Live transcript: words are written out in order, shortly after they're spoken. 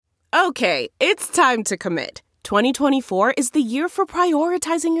Okay, it's time to commit. 2024 is the year for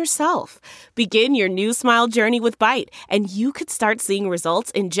prioritizing yourself. Begin your new smile journey with Byte, and you could start seeing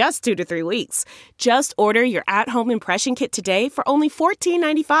results in just 2 to 3 weeks. Just order your at-home impression kit today for only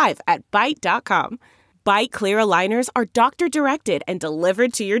 $14.95 at Byte.com. Byte Clear aligners are doctor-directed and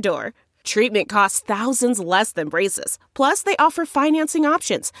delivered to your door. Treatment costs thousands less than braces. Plus, they offer financing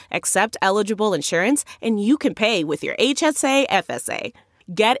options, accept eligible insurance, and you can pay with your HSA, FSA.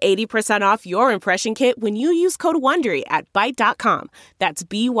 Get 80% off your impression kit when you use code WONDERY at Byte.com. That's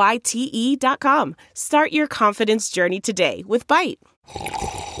BYTE.com. Start your confidence journey today with Byte.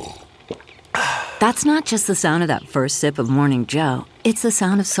 That's not just the sound of that first sip of Morning Joe. It's the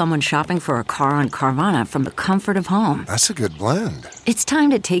sound of someone shopping for a car on Carvana from the comfort of home. That's a good blend. It's time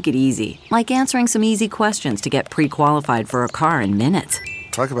to take it easy, like answering some easy questions to get pre-qualified for a car in minutes.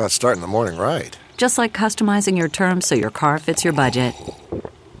 Talk about starting the morning right. Just like customizing your terms so your car fits your budget.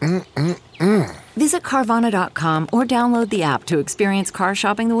 Visit Carvana.com or download the app to experience car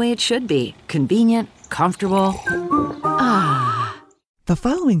shopping the way it should be. Convenient, comfortable. Ah. The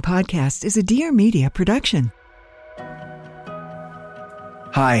following podcast is a Dear Media production.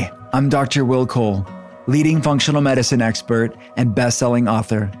 Hi, I'm Dr. Will Cole, leading functional medicine expert and best-selling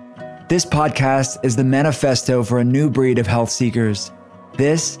author. This podcast is the manifesto for a new breed of health seekers.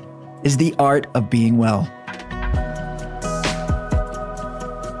 This is the art of being well.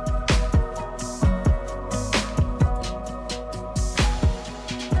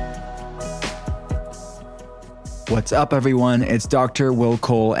 What's up, everyone? It's Dr. Will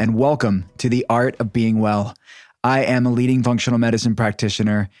Cole, and welcome to the Art of Being Well. I am a leading functional medicine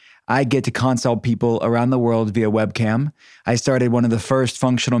practitioner. I get to consult people around the world via webcam. I started one of the first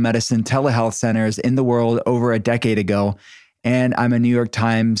functional medicine telehealth centers in the world over a decade ago, and I'm a New York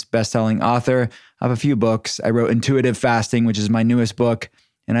Times bestselling author of a few books. I wrote Intuitive Fasting, which is my newest book,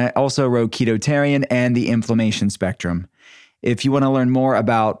 and I also wrote Ketotarian and The Inflammation Spectrum. If you want to learn more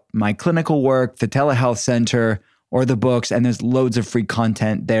about my clinical work, the telehealth center, or the books, and there's loads of free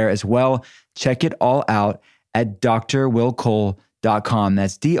content there as well, check it all out at drwillcole.com.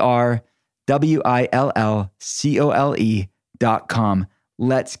 That's drwillcole.com.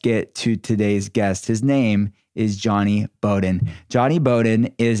 Let's get to today's guest. His name is Jonny Bowden. Jonny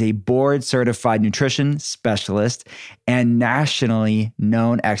Bowden is a board-certified nutrition specialist and nationally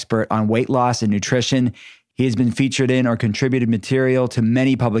known expert on weight loss and nutrition. He has been featured in or contributed material to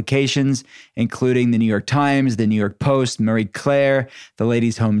many publications, including the New York Times, the New York Post, Marie Claire, the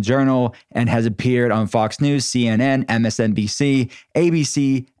Ladies' Home Journal, and has appeared on Fox News, CNN, MSNBC,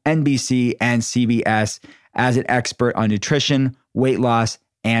 ABC, NBC, and CBS as an expert on nutrition, weight loss,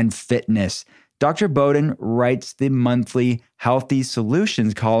 and fitness. Dr. Bowden writes the monthly Healthy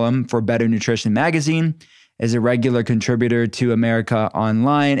Solutions column for Better Nutrition magazine, is a regular contributor to America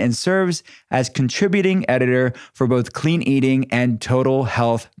Online, and serves as contributing editor for both Clean Eating and Total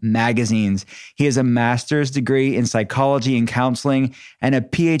Health magazines. He has a master's degree in psychology and counseling and a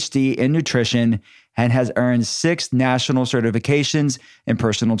PhD in nutrition, and has earned 6 national certifications in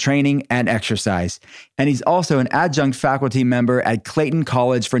personal training and exercise. And he's also an adjunct faculty member at Clayton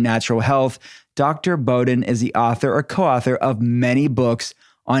College for Natural Health. Dr. Bowden is the author or co-author of many books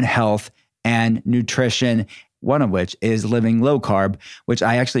on health and nutrition, one of which is Living Low Carb, which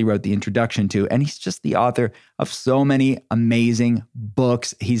I actually wrote the introduction to. And he's just the author of so many amazing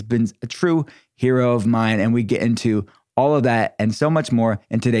books. He's been a true hero of mine, and we get into all of that and so much more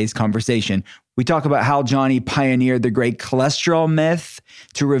in today's conversation. We talk about how Jonny pioneered the great cholesterol myth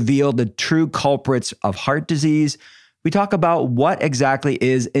to reveal the true culprits of heart disease. We talk about what exactly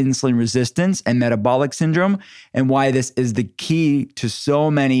is insulin resistance and metabolic syndrome, and why this is the key to so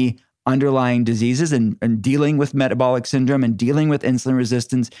many underlying diseases, and dealing with metabolic syndrome and dealing with insulin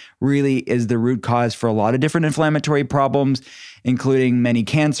resistance really is the root cause for a lot of different inflammatory problems, including many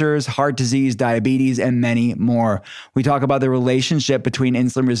cancers, heart disease, diabetes, and many more. We talk about the relationship between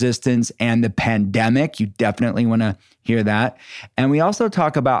insulin resistance and the pandemic. You definitely want to hear that. And we also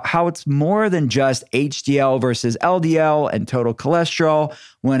talk about how it's more than just HDL versus LDL and total cholesterol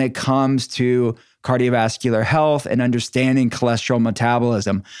when it comes to cardiovascular health and understanding cholesterol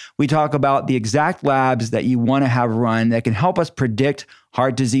metabolism. We talk about the exact labs that you want to have run that can help us predict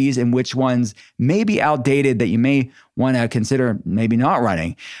heart disease and which ones may be outdated that you may want to consider maybe not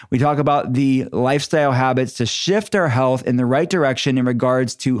running. We talk about the lifestyle habits to shift our health in the right direction in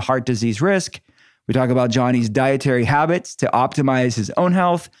regards to heart disease risk. We talk about Jonny's dietary habits to optimize his own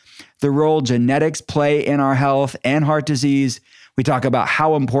health, the role genetics play in our health and heart disease. We talk about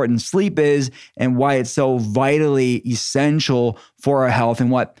how important sleep is and why it's so vitally essential for our health, and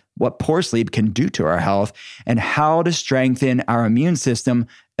what poor sleep can do to our health, and how to strengthen our immune system,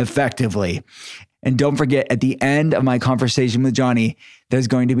 effectively. And don't forget, at the end of my conversation with Jonny, there's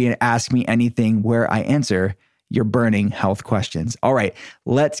going to be an Ask Me Anything where I answer your burning health questions. All right,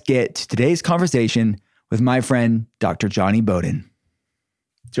 let's get to today's conversation with my friend, Dr. Jonny Bowden.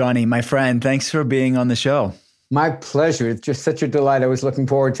 Jonny, my friend, thanks for being on the show. My pleasure. It's just such a delight. I was looking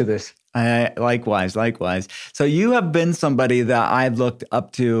forward to this. Likewise. So you have been somebody that I've looked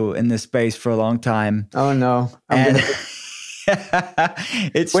up to in this space for a long time. Oh, no.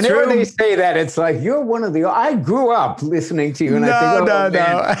 It's Whenever true. they say that, it's like, you're one of the... I grew up listening to you, and I think,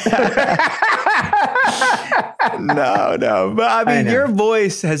 No. But I mean, your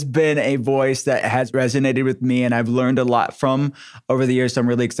voice has been a voice that has resonated with me, and I've learned a lot from over the years. So I'm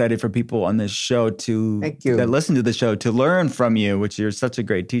really excited for people on this show that listen to the show to learn from you, which you're such a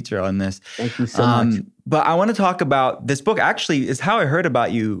great teacher on this. Thank you so much. But I want to talk about this book. Actually, is how I heard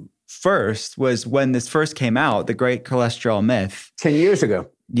about you first was when this first came out, The Great Cholesterol Myth. 10 years ago.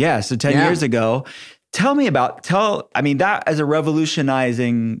 Yeah, so 10 years ago. Tell me that as a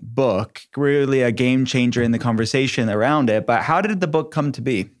revolutionizing book, really a game changer in the conversation around it, but how did the book come to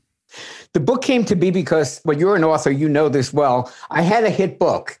be? The book came to be because, well, you're an author, you know this well. I had a hit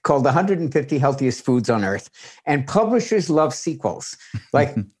book called The 150 Healthiest Foods on Earth, and publishers love sequels.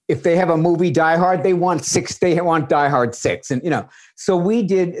 Like if they have a movie, Die Hard, they want Die Hard 6. And, so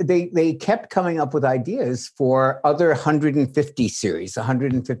they kept coming up with ideas for other 150 series,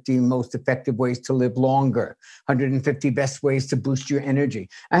 150 most effective ways to live longer, 150 best ways to boost your energy.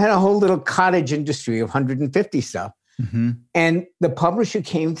 I had a whole little cottage industry of 150 stuff. Mm-hmm. And the publisher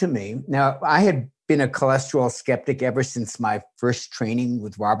came to me. Now, I had been a cholesterol skeptic ever since my first training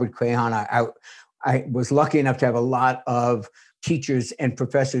with Robert Crahan. I was lucky enough to have a lot of teachers and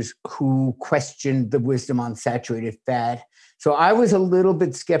professors who questioned the wisdom on saturated fat. So I was a little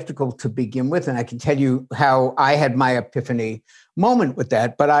bit skeptical to begin with, and I can tell you how I had my epiphany moment with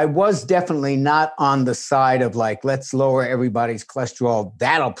that. But I was definitely not on the side of like, let's lower everybody's cholesterol.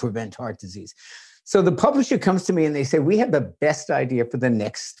 That'll prevent heart disease. So the publisher comes to me and they say, we have the best idea for the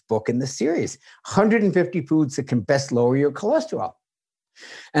next book in the series, 150 foods that can best lower your cholesterol.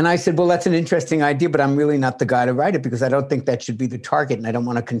 And I said, well, that's an interesting idea, but I'm really not the guy to write it because I don't think that should be the target. And I don't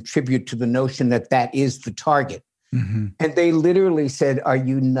want to contribute to the notion that that is the target. Mm-hmm. And they literally said, are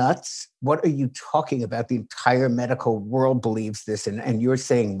you nuts? What are you talking about? The entire medical world believes this. And you're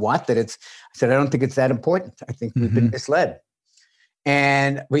saying what? I said, I don't think it's that important. I think we've been misled.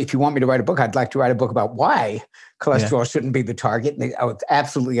 And if you want me to write a book, I'd like to write a book about why cholesterol shouldn't be the target. And it's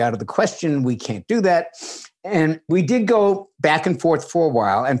absolutely out of the question. We can't do that. And we did go back and forth for a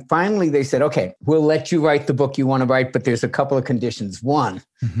while. And finally they said, okay, we'll let you write the book you want to write, but there's a couple of conditions. One,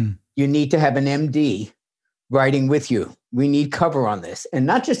 you need to have an MD writing with you. We need cover on this. And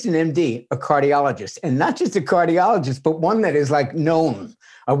not just an MD, a cardiologist. And not just a cardiologist, but one that is like known,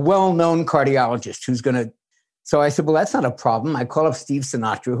 a well-known cardiologist who's going to. So I said, well, that's not a problem. I called up Steve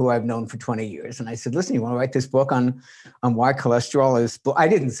Sinatra, who I've known for 20 years. And I said, listen, you want to write this book on why cholesterol is, I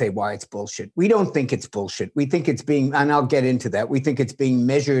didn't say why it's bullshit. We don't think it's bullshit. We think it's being, and I'll get into that. We think it's being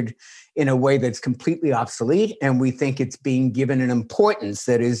measured in a way that's completely obsolete. And we think it's being given an importance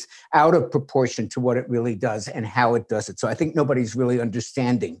that is out of proportion to what it really does and how it does it. So I think nobody's really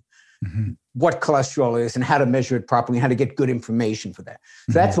understanding what cholesterol is and how to measure it properly, and how to get good information for that.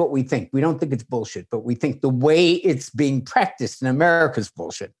 So that's what we think. We don't think it's bullshit, but we think the way it's being practiced in America is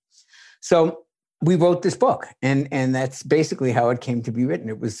bullshit. So we wrote this book, and that's basically how it came to be written.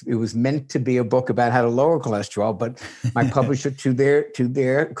 It was meant to be a book about how to lower cholesterol, but my publisher, to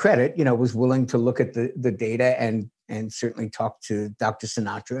their credit, was willing to look at the data and certainly talk to Dr.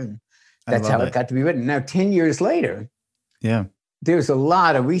 Sinatra, and that's how it got to be written. Now, 10 years later, there's a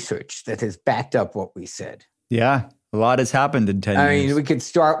lot of research that has backed up what we said. Yeah, a lot has happened in 10 years. I mean, we could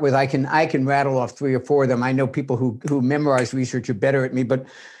start with, I can rattle off 3 or 4 of them. I know people who memorize research are better at me, but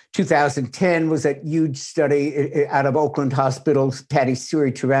 2010 was that huge study out of Oakland hospitals, Patty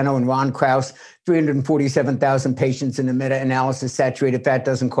Suri-Turano and Ron Krauss, 347,000 patients in a meta-analysis, saturated fat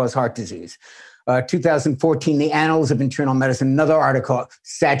doesn't cause heart disease. 2014, the Annals of Internal Medicine, another article,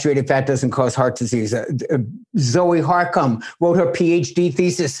 saturated fat doesn't cause heart disease. Zoe Harcum wrote her PhD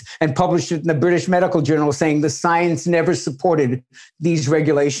thesis and published it in the British Medical Journal saying the science never supported these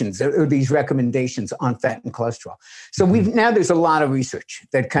regulations or these recommendations on fat and cholesterol. So now there's a lot of research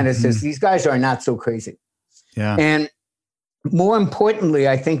that kind of says these guys are not so crazy. Yeah. And more importantly,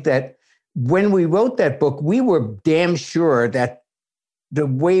 I think that when we wrote that book, we were damn sure that the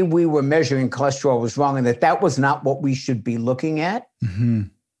way we were measuring cholesterol was wrong and that was not what we should be looking at.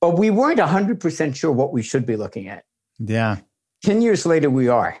 But we weren't 100% sure what we should be looking at. Yeah. 10 years later, we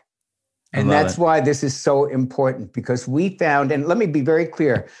are. And that's why this is so important, because we found, and let me be very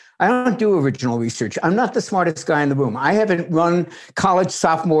clear, I don't do original research. I'm not the smartest guy in the room. I haven't run college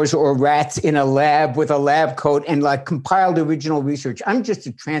sophomores or rats in a lab with a lab coat and like compiled original research. I'm just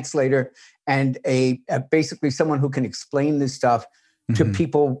a translator and a basically someone who can explain this stuff to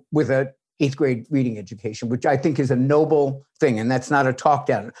people with a 8th grade reading education, which I think is a noble thing. And that's not a talk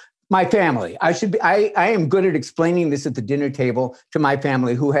down. My family, I am good at explaining this at the dinner table to my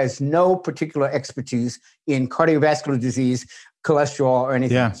family, who has no particular expertise in cardiovascular disease, cholesterol, or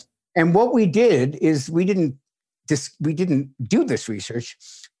anything. Yeah. And what we did is we didn't do this research,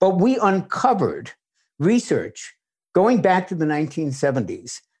 but we uncovered research going back to the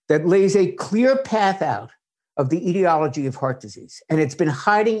 1970s that lays a clear path out of the etiology of heart disease. And it's been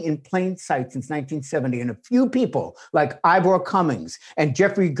hiding in plain sight since 1970. And a few people like Ivor Cummings and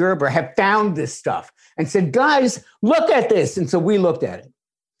Jeffrey Gerber have found this stuff and said, guys, look at this. And so we looked at it.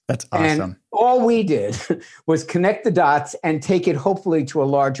 That's awesome. And all we did was connect the dots and take it hopefully to a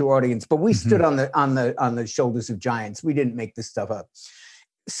larger audience. But we stood on the shoulders of giants. We didn't make this stuff up.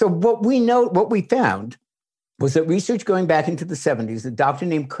 So what we found was that research going back into the 70s, a doctor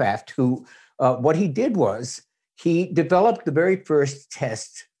named Kraft, who what he did was he developed the very first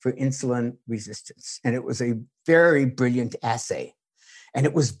test for insulin resistance. And it was a very brilliant assay. And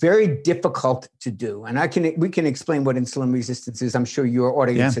it was very difficult to do. And we can explain what insulin resistance is. I'm sure your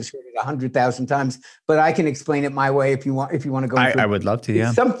audience has heard it 100,000 times, but I can explain it my way if you want to go into it. I would love to, yeah.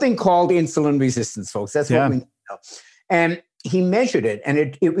 It's something called insulin resistance, folks. That's what we know. And he measured it, and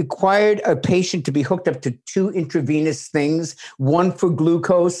it required a patient to be hooked up to 2 intravenous things, one for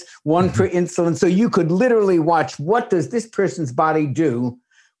glucose, one for insulin. So you could literally watch, what does this person's body do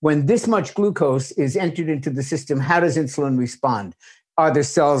when this much glucose is entered into the system? How does insulin respond? Are the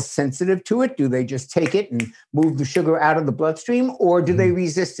cells sensitive to it? Do they just take it and move the sugar out of the bloodstream, or do they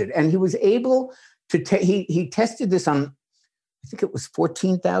resist it? And he was able to, he tested this on, I think it was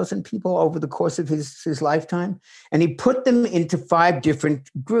 14,000 people over the course of his lifetime. And he put them into 5 different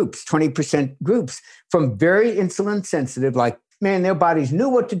groups, 20% groups, from very insulin sensitive, like, man, their bodies knew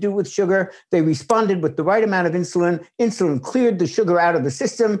what to do with sugar. They responded with the right amount of insulin. Insulin cleared the sugar out of the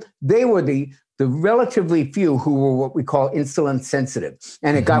system. They were the relatively few who were what we call insulin sensitive.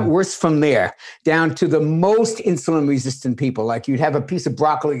 And it got worse from there, down to the most insulin resistant people. Like, you'd have a piece of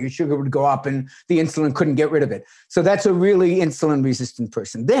broccoli, your sugar would go up and the insulin couldn't get rid of it. So that's a really insulin resistant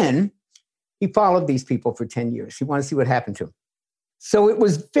person. Then he followed these people for 10 years. He wanted to see what happened to them. So it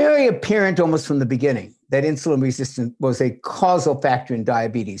was very apparent almost from the beginning that insulin resistance was a causal factor in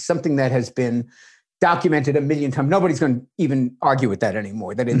diabetes, something that has been documented a million times. Nobody's going to even argue with that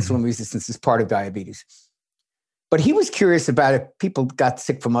anymore, that insulin resistance is part of diabetes. But he was curious about if people got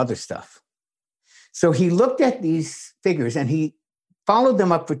sick from other stuff. So he looked at these figures and he followed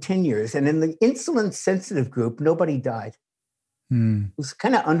them up for 10 years. And in the insulin sensitive group, nobody died. It was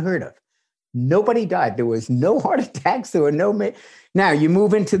kind of unheard of. Nobody died. There was no heart attacks. There were no... Now, you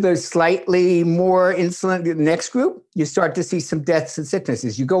move into the slightly more insulin, the next group, you start to see some deaths and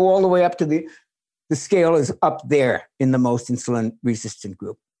sicknesses. You go all the way up to the scale is up there in the most insulin-resistant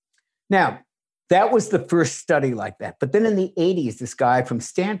group. Now, that was the first study like that. But then in the 80s, this guy from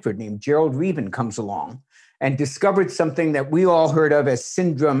Stanford named Gerald Reaven comes along and discovered something that we all heard of as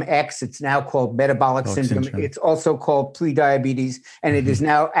Syndrome X. It's now called metabolic syndrome. It's also called prediabetes, and it is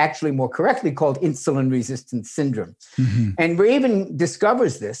now actually more correctly called insulin-resistant syndrome. And Reaven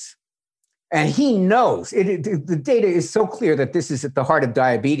discovers this, and he knows, the data is so clear that this is at the heart of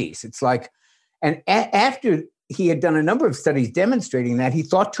diabetes. It's like, and after he had done a number of studies demonstrating that, he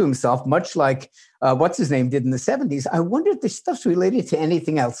thought to himself, much like what's his name did in the 70s, I wonder if this stuff's related to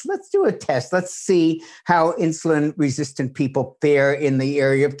anything else. Let's do a test. Let's see how insulin-resistant people fare in the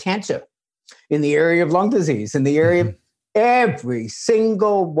area of cancer, in the area of lung disease, in the area of every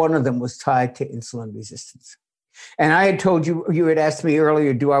single one of them was tied to insulin resistance. And I had told you, you had asked me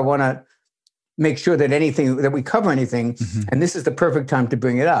earlier, do I want to make sure that we cover anything? And this is the perfect time to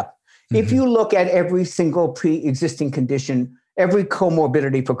bring it up. If you look at every single pre-existing condition, every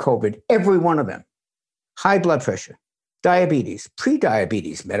comorbidity for COVID, every one of them, high blood pressure, diabetes,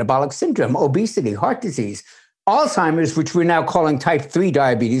 prediabetes, metabolic syndrome, obesity, heart disease, Alzheimer's, which we're now calling type 3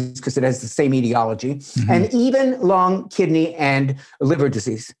 diabetes because it has the same etiology, and even lung, kidney, and liver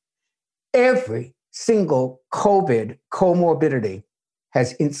disease. Every single COVID comorbidity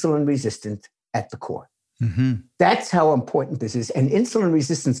has insulin resistance at the core. That's how important this is. And insulin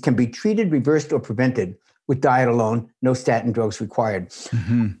resistance can be treated, reversed, or prevented with diet alone, no statin drugs required.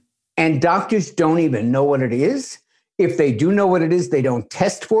 And doctors don't even know what it is. If they do know what it is, they don't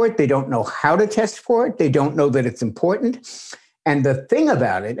test for it. They don't know how to test for it. They don't know that it's important. And the thing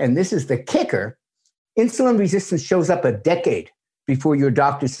about it, and this is the kicker, insulin resistance shows up a decade before your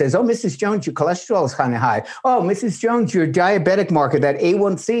doctor says, oh, Mrs. Jones, your cholesterol is kind of high. Oh, Mrs. Jones, your diabetic marker, that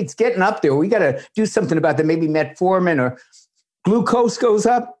A1C, it's getting up there. We got to do something about that. Maybe metformin or glucose goes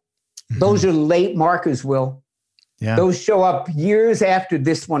up. Mm-hmm. Those are late markers, Will. Yeah. Those show up years after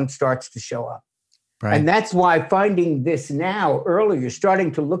this one starts to show up. Right. And that's why finding this now, earlier,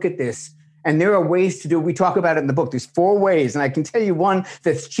 starting to look at this, and there are ways to do it. We talk about it in the book. There's 4 ways, and I can tell you one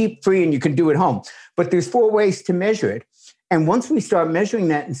that's cheap, free, and you can do it home. But there's 4 ways to measure it. And once we start measuring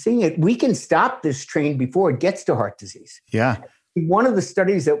that and seeing it, we can stop this train before it gets to heart disease. Yeah. One of the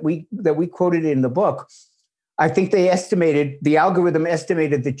studies that we quoted in the book, I think the algorithm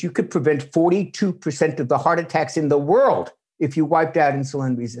estimated that you could prevent 42% of the heart attacks in the world if you wiped out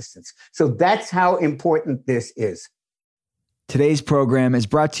insulin resistance. So that's how important this is. Today's program is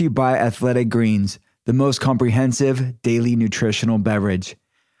brought to you by Athletic Greens, the most comprehensive daily nutritional beverage.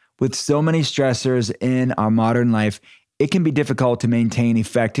 With so many stressors in our modern life, it can be difficult to maintain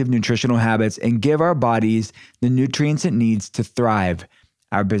effective nutritional habits and give our bodies the nutrients it needs to thrive.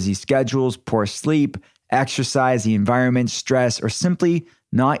 Our busy schedules, poor sleep, exercise, the environment, stress, or simply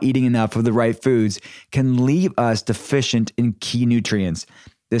not eating enough of the right foods can leave us deficient in key nutrients.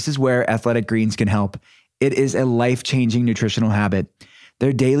 This is where Athletic Greens can help. It is a life-changing nutritional habit.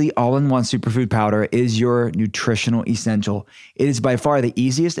 Their daily all-in-one superfood powder is your nutritional essential. It is by far the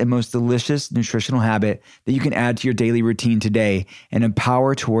easiest and most delicious nutritional habit that you can add to your daily routine today and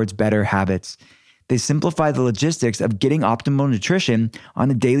empower towards better habits. They simplify the logistics of getting optimal nutrition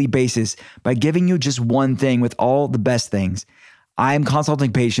on a daily basis by giving you just one thing with all the best things. I am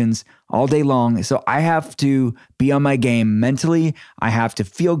consulting patients all day long, so I have to be on my game mentally. I have to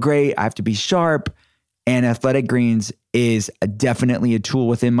feel great. I have to be sharp. And Athletic Greens is definitely a tool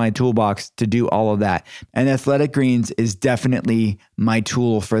within my toolbox to do all of that. And Athletic Greens is definitely my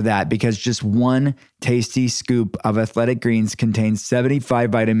tool for that because just one tasty scoop of Athletic Greens contains 75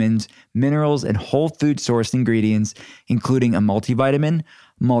 vitamins, minerals, and whole food sourced ingredients, including a multivitamin,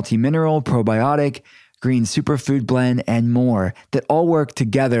 multi-mineral, probiotic, green superfood blend, and more that all work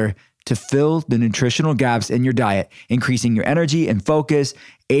together to fill the nutritional gaps in your diet, increasing your energy and focus,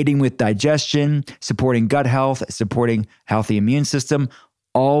 aiding with digestion, supporting gut health, supporting healthy immune system,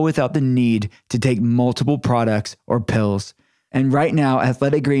 all without the need to take multiple products or pills. And right now,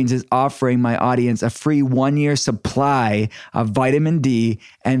 Athletic Greens is offering my audience a free 1-year supply of vitamin D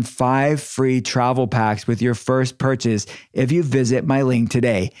and 5 free travel packs with your first purchase if you visit my link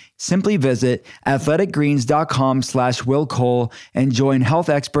today. Simply visit athleticgreens.com/Will Cole and join health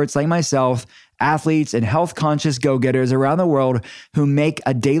experts like myself, athletes, and health-conscious go-getters around the world who make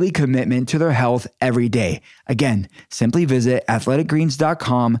a daily commitment to their health every day. Again, simply visit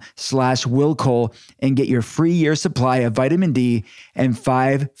athleticgreens.com/Will Cole and get your free year supply of vitamin D and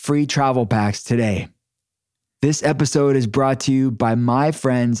 5 free travel packs today. This episode is brought to you by my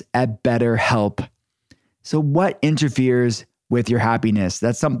friends at BetterHelp. So what interferes with your happiness?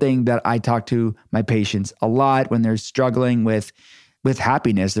 That's something that I talk to my patients a lot when they're struggling with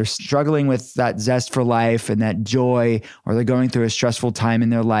happiness. They're struggling with that zest for life and that joy, or they're going through a stressful time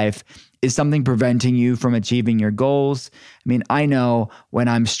in their life. Is something preventing you from achieving your goals? I mean, I know when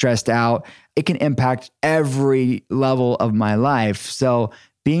I'm stressed out, it can impact every level of my life. So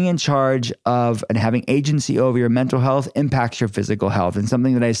being in charge of and having agency over your mental health impacts your physical health. And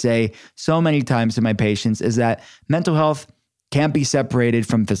something that I say so many times to my patients is that mental health can't be separated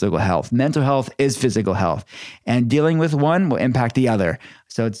from physical health. Mental health is physical health, and dealing with one will impact the other.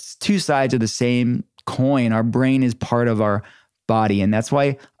 So it's 2 sides of the same coin. Our brain is part of our body, and that's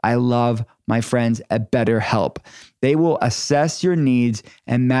why I love my friends at BetterHelp. They will assess your needs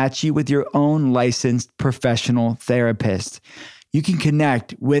and match you with your own licensed professional therapist. You can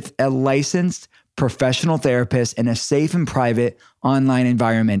connect with a licensed professional therapist in a safe and private online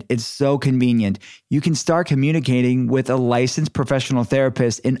environment. It's so convenient. You can start communicating with a licensed professional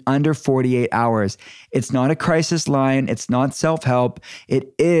therapist in under 48 hours. It's not a crisis line. It's not self-help.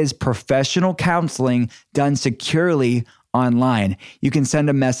 It is professional counseling done securely online. You can send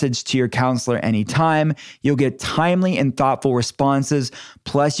a message to your counselor anytime. You'll get timely and thoughtful responses.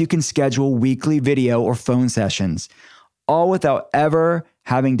 Plus, you can schedule weekly video or phone sessions. All without ever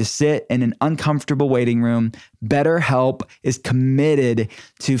having to sit in an uncomfortable waiting room. BetterHelp is committed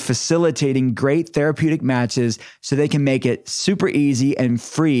to facilitating great therapeutic matches so they can make it super easy and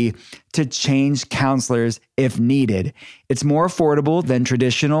free to change counselors if needed. It's more affordable than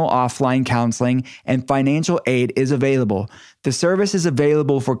traditional offline counseling, and financial aid is available. The service is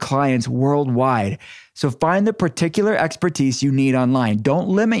available for clients worldwide. So find the particular expertise you need online. Don't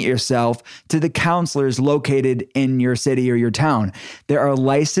limit yourself to the counselors located in your city or your town. There are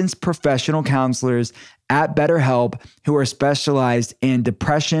licensed professional counselors at BetterHelp who are specialized in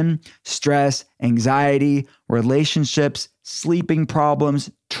depression, stress, anxiety, relationships, sleeping problems,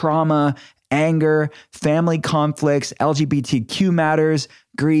 trauma, anger, family conflicts, LGBTQ matters,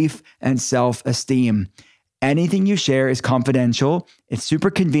 grief, and self-esteem. Anything you share is confidential. It's super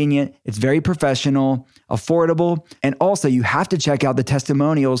convenient. It's very professional, affordable. And also you have to check out the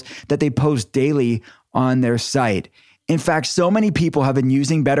testimonials that they post daily on their site. In fact, so many people have been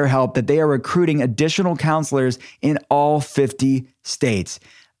using BetterHelp that they are recruiting additional counselors in all 50 states.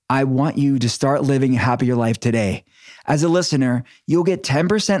 I want you to start living a happier life today. As a listener, you'll get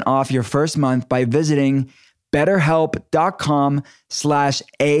 10% off your first month by visiting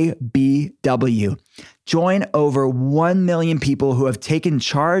BetterHelp.com/ABW. Join over 1 million people who have taken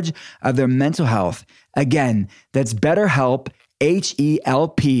charge of their mental health. Again, that's BetterHelp,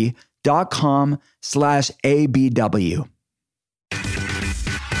 HELP.com/ABW.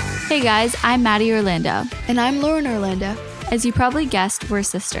 Hey guys, I'm Maddie Orlando. And I'm Lauren Orlando. As you probably guessed, we're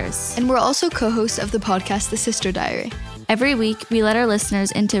sisters. And we're also co-hosts of the podcast, The Sister Diary. Every week, we let our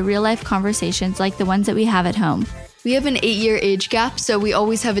listeners into real-life conversations like the ones that we have at home. We have an 8-year age gap, so we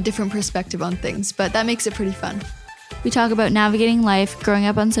always have a different perspective on things, but that makes it pretty fun. We talk about navigating life, growing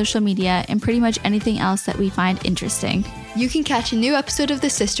up on social media, and pretty much anything else that we find interesting. You can catch a new episode of The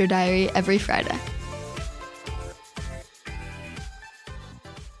Sister Diary every Friday.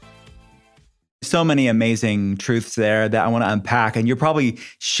 So many amazing truths there that I want to unpack. And you're probably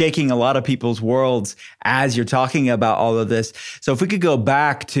shaking a lot of people's worlds as you're talking about all of this. So if we could go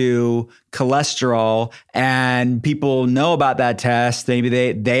back to cholesterol, and people know about that test,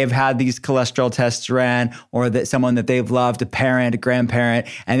 maybe they've had these cholesterol tests ran, or that someone that they've loved, a parent, a grandparent,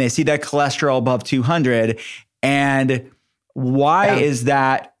 and they see that cholesterol above 200. And why is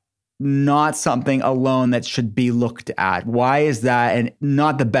that not something alone that should be looked at? Why is that and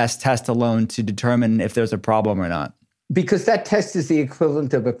not the best test alone to determine if there's a problem or not? Because that test is the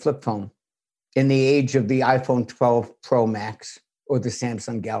equivalent of a flip phone in the age of the iPhone 12 Pro Max or the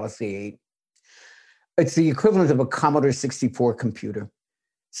Samsung Galaxy 8. It's the equivalent of a Commodore 64 computer.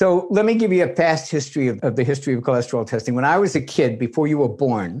 So let me give you a fast history of the history of cholesterol testing. When I was a kid, before you were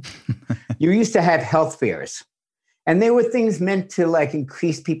born, you used to have health fairs. And they were things meant to like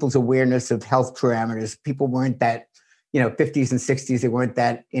increase people's awareness of health parameters. People weren't that, 50s and 60s, they weren't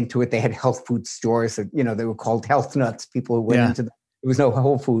that into it. They had health food stores, they were called health nuts. People who went into them. There was no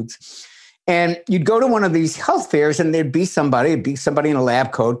Whole Foods. And you'd go to one of these health fairs and there'd be somebody in a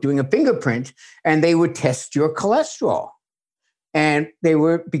lab coat doing a fingerprint, and they would test your cholesterol. And they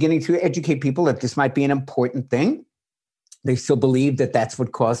were beginning to educate people that this might be an important thing. They still believed that that's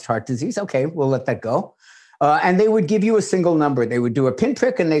what caused heart disease. Okay, we'll let that go. And they would give you a single number. They would do a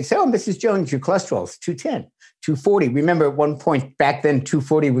pinprick and they'd say, oh, Mrs. Jones, your cholesterol is 210, 240. Remember, at one point back then,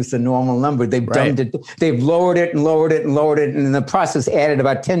 240 was the normal number. They've dumbed it. They've lowered it and lowered it and lowered it. And in the process, added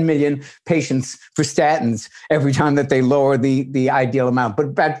about 10 million patients for statins every time that they lower the ideal amount.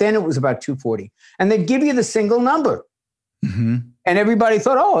 But back then it was about 240. And they'd give you the single number. Mm-hmm. And everybody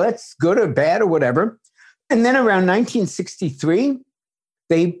thought, oh, that's good or bad or whatever. And then around 1963,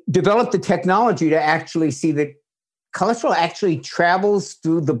 they developed the technology to actually see that cholesterol actually travels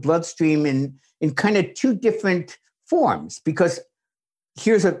through the bloodstream in kind of two different forms. Because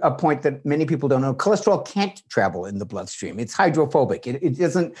here's a point that many people don't know. Cholesterol can't travel in the bloodstream. It's hydrophobic. It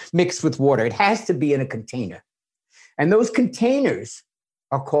doesn't mix with water. It has to be in a container. And those containers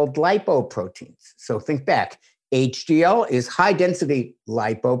are called lipoproteins. So think back. HDL is high-density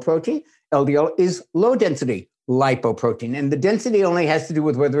lipoprotein. LDL is low-density lipoprotein. And the density only has to do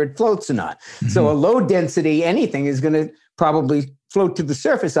with whether it floats or not. Mm-hmm. So a low density anything is going to probably float to the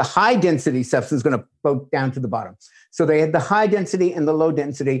surface. A high density substance is going to float down to the bottom. So they had the high density and the low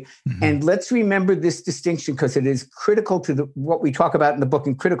density. Mm-hmm. And let's remember this distinction because it is critical to what we talk about in the book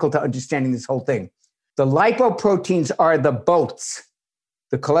and critical to understanding this whole thing. The lipoproteins are the boats.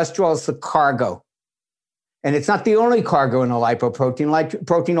 The cholesterol is the cargo. And it's not the only cargo in a lipoprotein.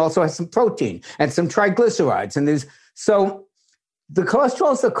 Lipoprotein also has some protein and some triglycerides. And so the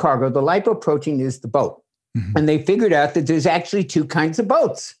cholesterol is the cargo, the lipoprotein is the boat. Mm-hmm. And they figured out that there's actually two kinds of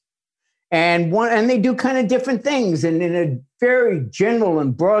boats. And they do kind of different things. And in a very general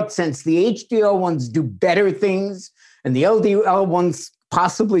and broad sense, the HDL ones do better things and the LDL ones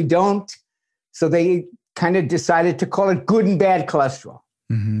possibly don't. So they kind of decided to call it good and bad cholesterol.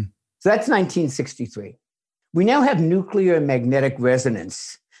 Mm-hmm. So that's 1963. We now have nuclear magnetic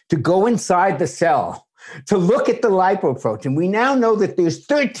resonance to go inside the cell to look at the lipoprotein. We now know that there's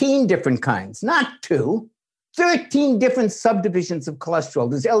 13 different kinds, not 2. 13 different subdivisions of cholesterol.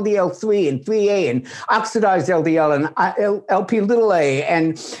 There's LDL3 and 3A and oxidized LDL and LP little a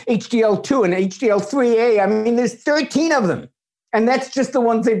and HDL2 and HDL3A. I mean, there's 13 of them. And that's just the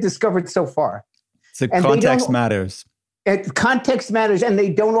ones they've discovered so far. So context matters. Context matters, and they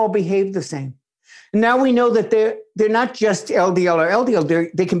don't all behave the same. Now we know that they're not just LDL or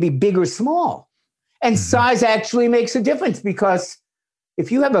LDL. They can be big or small. And size actually makes a difference, because if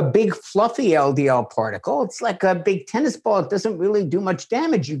you have a big fluffy LDL particle, it's like a big tennis ball. It doesn't really do much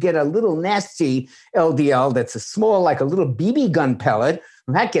damage. You get a little nasty LDL that's a small, like a little BB gun pellet.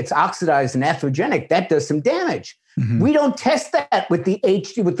 When that gets oxidized and atherogenic, that does some damage. Mm-hmm. We don't test that with the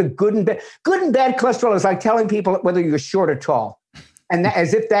with the good and bad. Good and bad cholesterol is like telling people whether you're short or tall, and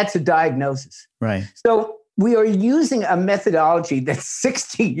as if that's a diagnosis. Right. So we are using a methodology that's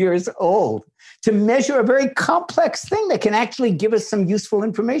 60 years old to measure a very complex thing that can actually give us some useful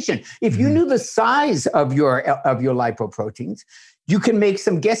information. If you knew the size of your lipoproteins, you can make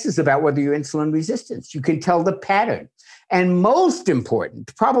some guesses about whether you're insulin resistant. You can tell the pattern. And most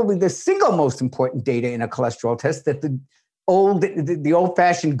important, probably the single most important data in a cholesterol test that the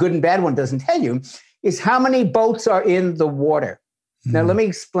old-fashioned good and bad one doesn't tell you is how many boats are in the water. Now, let me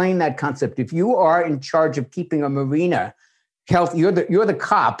explain that concept. If you are in charge of keeping a marina healthy, you're the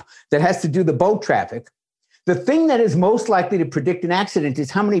cop that has to do the boat traffic. The thing that is most likely to predict an accident is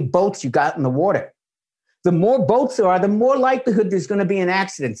how many boats you got in the water. The more boats there are, the more likelihood there's going to be an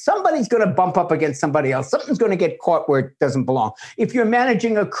accident. Somebody's going to bump up against somebody else. Something's going to get caught where it doesn't belong. If you're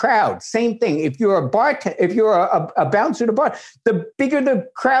managing a crowd, same thing. If you're a bouncer at a bar, the bigger the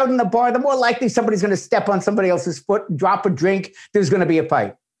crowd in the bar, the more likely somebody's going to step on somebody else's foot, drop a drink. There's going to be a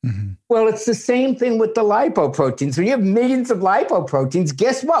fight. Mm-hmm. Well, it's the same thing with the lipoproteins. When you have millions of lipoproteins,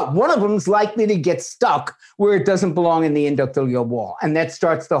 guess what? One of them is likely to get stuck where it doesn't belong in the endothelial wall. And that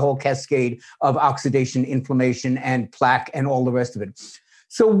starts the whole cascade of oxidation, inflammation, and plaque, and all the rest of it.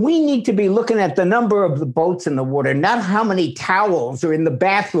 So we need to be looking at the number of the boats in the water, not how many towels are in the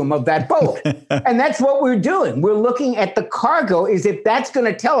bathroom of that boat. And that's what we're doing. We're looking at the cargo as if that's going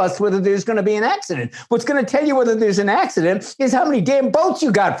to tell us whether there's going to be an accident. What's going to tell you whether there's an accident is how many damn boats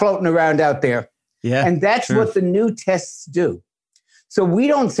you got floating around out there. Yeah, and that's what the new tests do. So we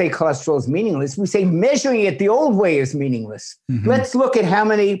don't say cholesterol is meaningless. We say measuring it the old way is meaningless. Mm-hmm. Let's look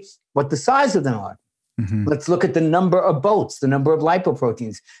at what the size of them are. Mm-hmm. Let's look at the number of boats, the number of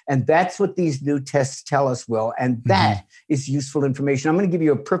lipoproteins. And that's what these new tests tell us, Will. And that is useful information. I'm going to give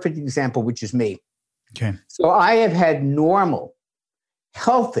you a perfect example, which is me. Okay. So I have had normal,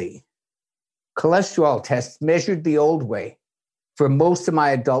 healthy cholesterol tests measured the old way for most of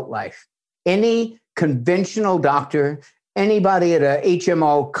my adult life. Any conventional doctor, anybody at a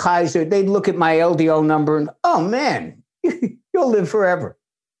HMO, Kaiser, they'd look at my LDL number and, oh man, you'll live forever.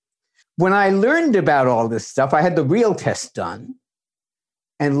 When I learned about all this stuff, I had the real test done.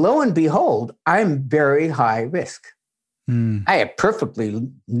 And lo and behold, I'm very high risk. I have perfectly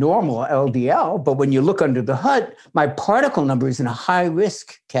normal LDL, but when you look under the hood, my particle number is in a high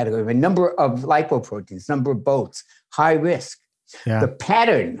risk category. My number of lipoproteins, number of boats, high risk. Yeah. The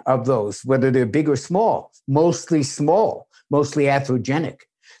pattern of those, whether they're big or small, mostly atherogenic.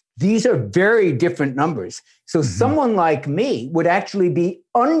 These are very different numbers. So someone like me would actually be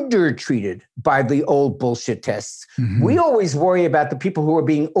undertreated by the old bullshit tests. We always worry about the people who are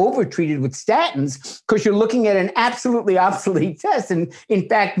being overtreated with statins because you're looking at an absolutely obsolete test. And in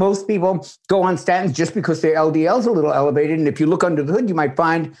fact, most people go on statins just because their LDL is a little elevated. And if you look under the hood, you might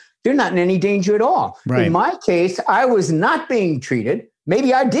find they're not in any danger at all. Right. In my case, I was not being treated.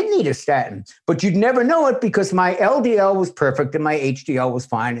 Maybe I did need a statin, but you'd never know it because my LDL was perfect and my HDL was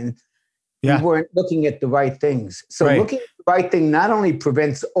fine. And we weren't looking at the right things. So looking at the right thing not only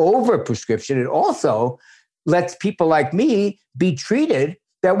prevents overprescription, it also lets people like me be treated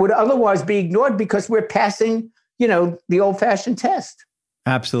that would otherwise be ignored because we're passing, the old-fashioned test.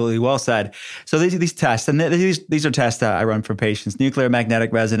 Absolutely. Well said. So these tests, and these are tests that I run for patients. Nuclear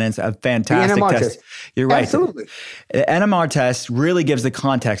magnetic resonance, a fantastic test. You're right. Absolutely. The NMR test really gives the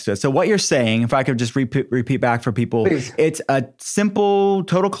context to it. So what you're saying, if I could just repeat back for people, it's a simple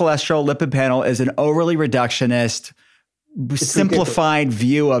total cholesterol lipid panel is an overly reductionist simplified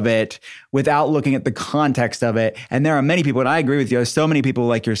view of it without looking at the context of it. And there are many people, and I agree with you, so many people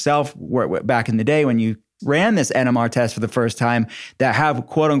like yourself back in the day when you ran this NMR test for the first time that have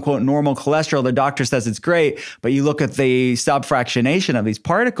quote unquote normal cholesterol. The doctor says it's great, but you look at the subfractionation of these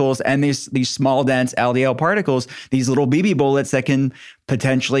particles and these small dense LDL particles, these little BB bullets that can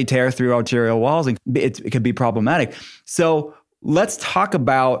potentially tear through arterial walls, and it could be problematic. So let's talk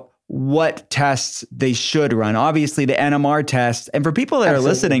about what tests they should run. Obviously, the NMR test. And for people that are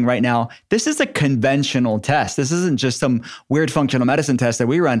listening right now, this is a conventional test. This isn't just some weird functional medicine test that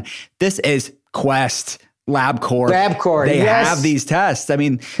we run. This is Quest, LabCorp. They have these tests. I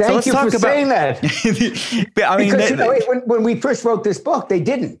mean, Thank you for saying that. I mean, because when we first wrote this book, they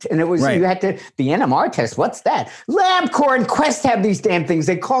didn't. And it was, you had to, the NMR test, what's that? LabCorp and Quest have these damn things.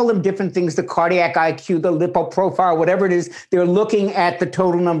 They call them different things, the cardiac IQ, the lipoprofile, whatever it is. They're looking at the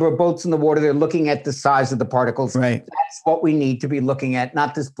total number of boats in the water. They're looking at the size of the particles. Right. That's what we need to be looking at,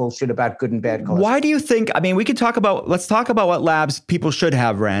 not this bullshit about good and bad cholesterol. Why do you think, I mean, let's talk about what labs people should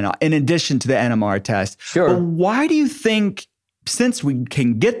have ran in addition to the NMR test. Sure. But why do you think, since we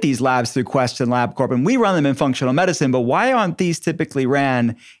can get these labs through Quest and LabCorp, and we run them in functional medicine, but why aren't these typically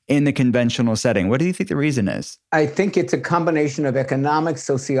ran in the conventional setting? What do you think the reason is? I think it's a combination of economics,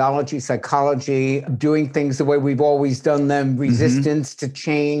 sociology, psychology, doing things the way we've always done them, resistance to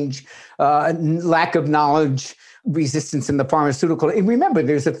change, lack of knowledge, resistance in the pharmaceutical. And remember,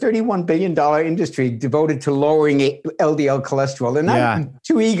 there's a $31 billion industry devoted to lowering LDL cholesterol. They're not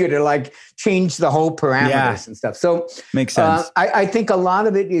too eager to change the whole parameters and stuff. So makes sense. I think a lot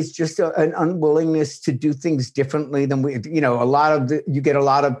of it is just an unwillingness to do things differently than we, you get a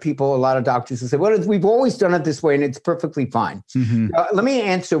lot of people, a lot of doctors who say, well, we've always done it this way and it's perfectly fine. Let me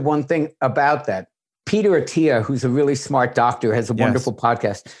answer one thing about that. Peter Attia, who's a really smart doctor, has a wonderful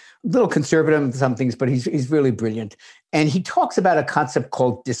podcast. A little conservative in some things, but he's really brilliant. And he talks about a concept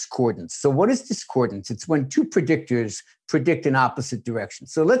called discordance. So what is discordance? It's when two predictors predict in opposite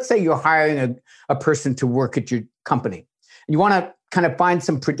directions. So let's say you're hiring a person to work at your company. And you want to kind of find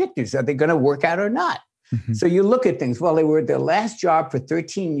some predictors. Are they going to work out or not? So you look at things. Well, they were at their last job for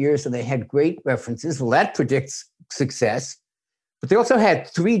 13 years and they had great references. Well, that predicts success. But they also had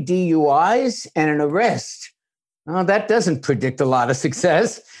 3 DUIs and an arrest. Well, that doesn't predict a lot of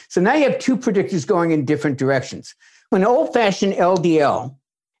success. So now you have two predictors going in different directions. An old-fashioned LDL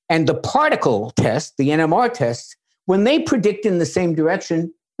and the particle test, the NMR test, when they predict in the same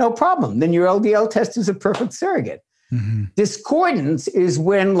direction, no problem. Then your LDL test is a perfect surrogate. Discordance is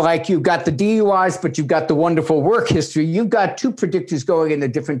when, you've got the DUIs, but you've got the wonderful work history. You've got two predictors going in a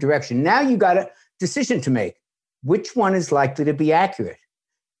different direction. Now you've got a decision to make. Which one is likely to be accurate?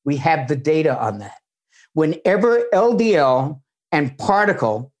 We have the data on that. Whenever LDL and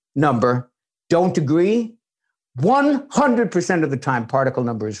particle number don't agree, 100% of the time, particle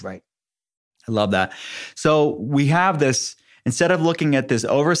number is right. I love that. So we have this, instead of looking at this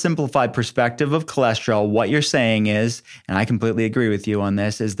oversimplified perspective of cholesterol, what you're saying is, and I completely agree with you on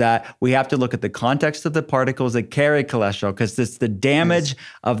this, is that we have to look at the context of the particles that carry cholesterol, because it's the damage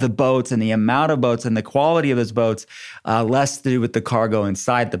of the boats and the amount of boats and the quality of those boats, less to do with the cargo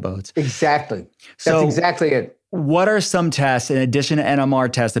inside the boats. Exactly. That's exactly it. What are some tests, in addition to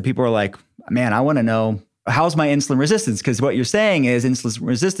NMR tests, that people are like, man, I want to know, how's my insulin resistance? Because what you're saying is insulin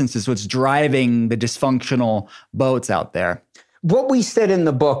resistance is what's driving the dysfunctional boats out there. What we said in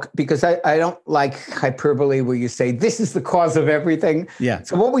the book, because I don't like hyperbole where you say, this is the cause of everything. Yeah.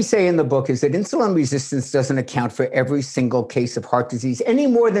 So what we say in the book is that insulin resistance doesn't account for every single case of heart disease any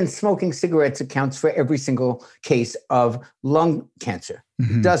more than smoking cigarettes accounts for every single case of lung cancer.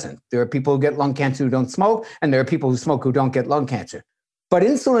 It doesn't. There are people who get lung cancer who don't smoke, and there are people who smoke who don't get lung cancer. But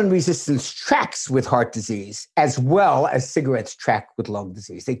insulin resistance tracks with heart disease as well as cigarettes track with lung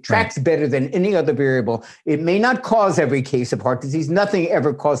disease. It tracks better than any other variable. It may not cause every case of heart disease. Nothing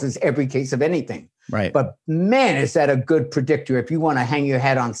ever causes every case of anything. Right. But man, is that a good predictor. If you want to hang your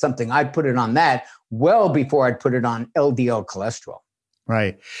hat on something, I'd put it on that well before I'd put it on LDL cholesterol.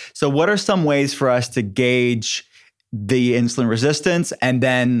 Right. So what are some ways for us to gauge the insulin resistance? And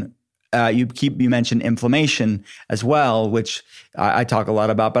then you mentioned inflammation as well, which I talk a lot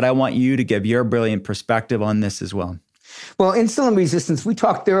about, but I want you to give your brilliant perspective on this as well. Well, insulin resistance,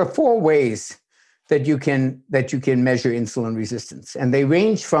 there are 4 ways that you can measure insulin resistance. And they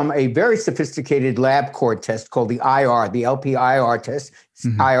range from a very sophisticated LabCorp test called the IR, the LP-IR test.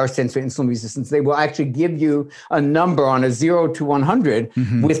 IR stands for insulin resistance. They will actually give you a number on a 0 to 100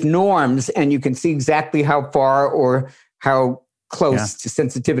 with norms, and you can see exactly how far or how close to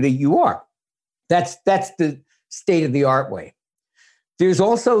sensitivity you are. That's the state-of-the-art way. There's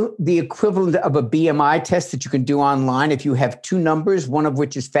also the equivalent of a BMI test that you can do online if you have two numbers, one of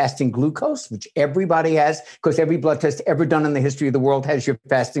which is fasting glucose, which everybody has, because every blood test ever done in the history of the world has your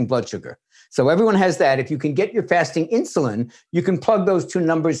fasting blood sugar. So everyone has that. If you can get your fasting insulin, you can plug those two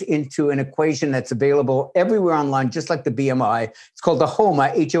numbers into an equation that's available everywhere online, just like the BMI. It's called the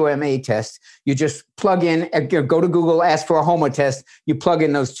HOMA, H-O-M-A test. You just plug in, go to Google, ask for a HOMA test. You plug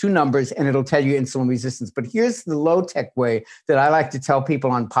in those two numbers and it'll tell you insulin resistance. But here's the low-tech way that I like to tell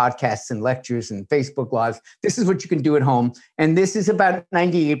people on podcasts and lectures and Facebook Lives. This is what you can do at home. And this is about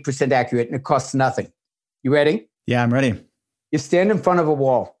 98% accurate and it costs nothing. You ready? Yeah, I'm ready. You stand in front of a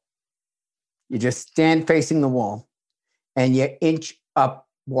wall. You just stand facing the wall and you inch up,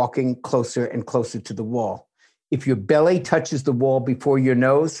 walking closer and closer to the wall. If your belly touches the wall before your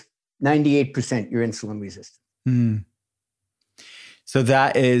nose, 98% you're insulin resistant. Mm. So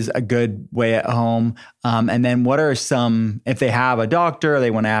that is a good way at home. And then what are some, if they have a doctor, or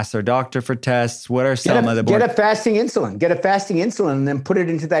they want to ask their doctor for tests, what are some of the... Get a fasting insulin. Get a fasting insulin and then put it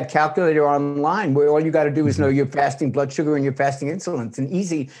into that calculator online where all you got to do is know your fasting blood sugar and your fasting insulin. It's an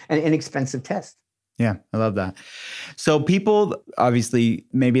easy and inexpensive test. Yeah, I love that. So people, obviously,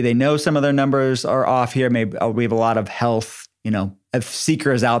 maybe they know some of their numbers are off here. Maybe we have a lot of health,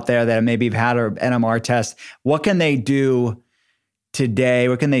 seekers out there that maybe have had an NMR test. What can they do today?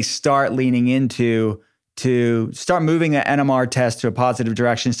 What can they start leaning into to start moving the NMR test to a positive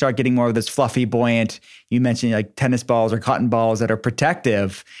direction, start getting more of this fluffy, buoyant, you mentioned like tennis balls or cotton balls that are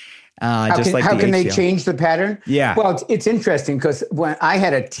protective? How can they change the pattern? Yeah. Well, it's interesting because when I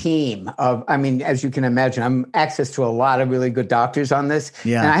had a team of, as you can imagine, I'm access to a lot of really good doctors on this.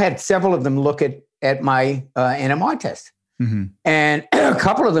 Yeah. And I had several of them look at my NMR test. Mm-hmm. And a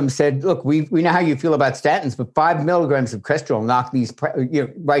couple of them said, look, we know how you feel about statins, but 5 milligrams of cholesterol knock these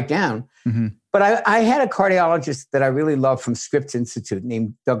right down. Mm-hmm. But I had a cardiologist that I really love from Scripps Institute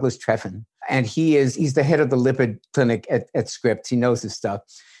named Douglas Treffin. And he's the head of the lipid clinic at Scripps. He knows his stuff.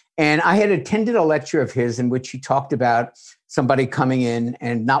 And I had attended a lecture of his in which he talked about somebody coming in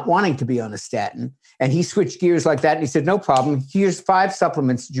and not wanting to be on a statin. And he switched gears like that. And he said, no problem. Here's 5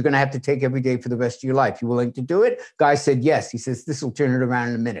 supplements that you're going to have to take every day for the rest of your life. You willing to do it? Guy said, yes. He says, this will turn it around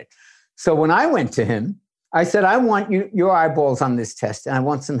in a minute. So when I went to him, I said, I want your eyeballs on this test and I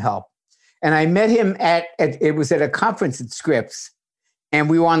want some help. And I met him it was at a conference at Scripps. And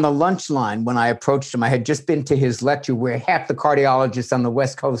we were on the lunch line when I approached him. I had just been to his lecture where half the cardiologists on the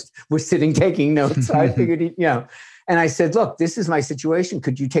West Coast were sitting taking notes. So I figured, and I said, look, this is my situation.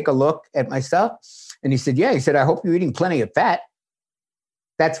 Could you take a look at my stuff? And he said, yeah. He said, I hope you're eating plenty of fat.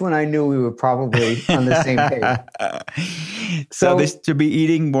 That's when I knew we were probably on the same page. So this to be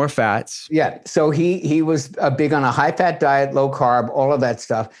eating more fats. Yeah. So he was big on a high-fat diet, low carb, all of that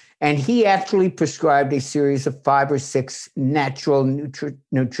stuff. And he actually prescribed a series of 5 or 6 natural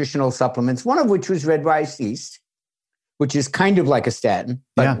nutritional supplements, one of which was red rice yeast, which is kind of like a statin,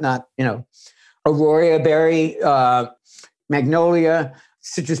 but not, aurora berry, magnolia,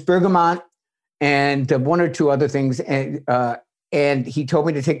 citrus bergamot, and 1 or 2 other things. And he told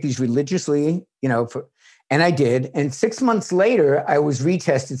me to take these religiously, and I did. And 6 months later, I was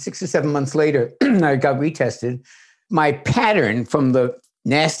retested. 6 or 7 months later, I got retested. My pattern from the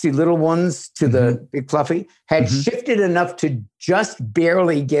nasty little ones to the big fluffy had shifted enough to just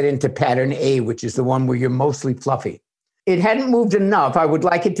barely get into pattern A, which is the one where you're mostly fluffy. It hadn't moved enough. I would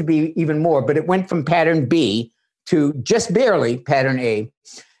like it to be even more, but it went from pattern B to just barely pattern A.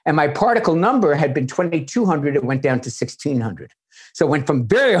 And my particle number had been 2,200. It went down to 1,600. So it went from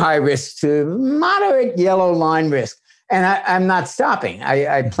very high risk to moderate yellow line risk. And I'm not stopping.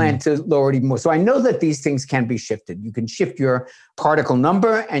 I plan to lower it even more. So I know that these things can be shifted. You can shift your particle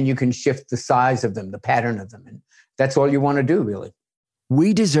number and you can shift the size of them, the pattern of them. And that's all you want to do, really.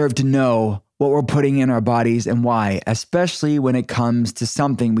 We deserve to know what we're putting in our bodies and why, especially when it comes to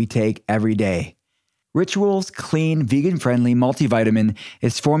something we take every day. Ritual's clean, vegan-friendly multivitamin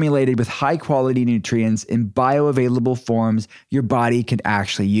is formulated with high-quality nutrients in bioavailable forms your body can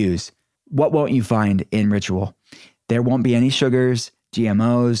actually use. What won't you find in Ritual? There won't be any sugars,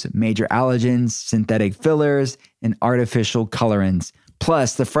 GMOs, major allergens, synthetic fillers, and artificial colorants.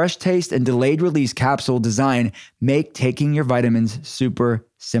 Plus, the fresh taste and delayed release capsule design make taking your vitamins super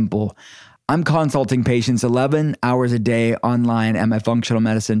simple. I'm consulting patients 11 hours a day online at my functional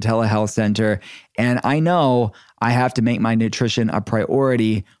medicine telehealth center, and I know I have to make my nutrition a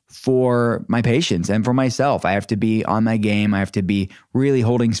priority for my patients and for myself. I have to be on my game. I have to be really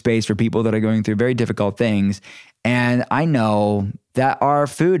holding space for people that are going through very difficult things. And I know that our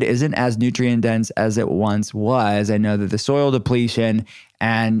food isn't as nutrient dense as it once was. I know that the soil depletion,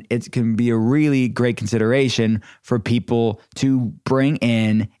 and it can be a really great consideration for people to bring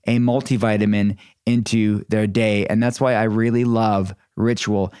in a multivitamin into their day. And that's why I really love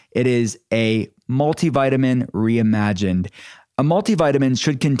Ritual. It is a multivitamin reimagined. A multivitamin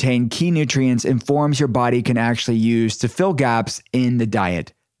should contain key nutrients and forms your body can actually use to fill gaps in the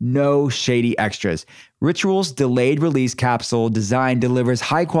diet. No shady extras. Ritual's delayed release capsule design delivers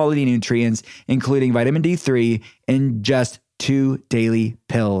high quality nutrients, including vitamin D3 in just 2 daily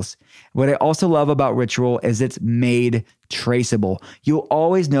pills. What I also love about Ritual is it's made traceable. You'll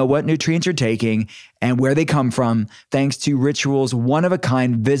always know what nutrients you're taking and where they come from thanks to Ritual's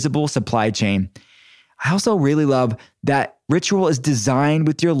one-of-a-kind visible supply chain. I also really love that Ritual is designed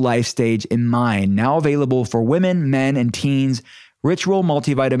with your life stage in mind. Now available for women, men, and teens, Ritual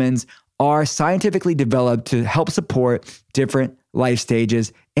multivitamins are scientifically developed to help support different life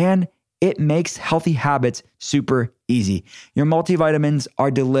stages, and it makes healthy habits super easy. Your multivitamins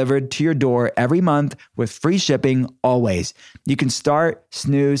are delivered to your door every month with free shipping always. You can start,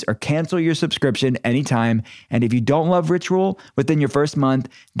 snooze, or cancel your subscription anytime. And if you don't love Ritual within your first month,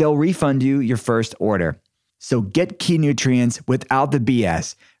 they'll refund you your first order. So get key nutrients without the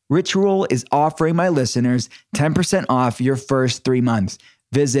BS. Ritual is offering my listeners 10% off your first 3 months.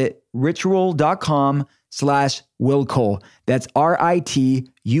 Visit ritual.com/Will Cole. That's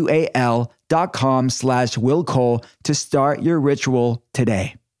RITUAL.com/Will Cole to start your Ritual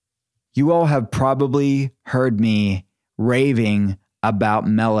today. You all have probably heard me raving about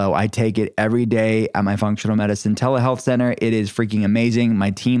Mellow. I take it every day at my functional medicine telehealth center. It is freaking amazing.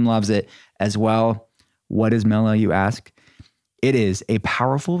 My team loves it as well. What is Mellow, you ask? It is a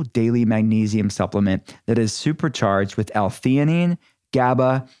powerful daily magnesium supplement that is supercharged with L-theanine,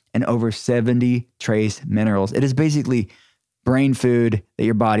 GABA, and over 70 trace minerals. It is basically brain food that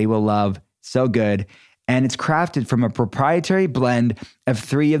your body will love. So good. And it's crafted from a proprietary blend of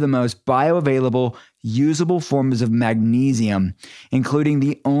 3 of the most bioavailable, usable forms of magnesium, including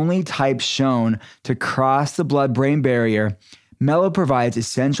the only type shown to cross the blood-brain barrier. Mellow provides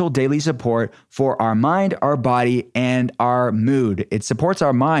essential daily support for our mind, our body, and our mood. It supports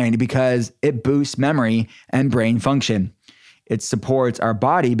our mind because it boosts memory and brain function. It supports our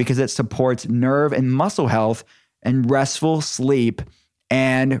body because it supports nerve and muscle health and restful sleep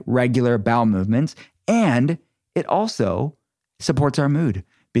and regular bowel movements. And it also supports our mood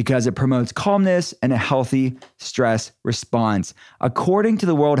because it promotes calmness and a healthy stress response. According to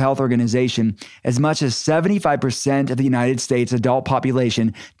the World Health Organization, as much as 75% of the United States adult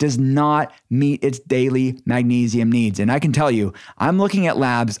population does not meet its daily magnesium needs. And I can tell you, I'm looking at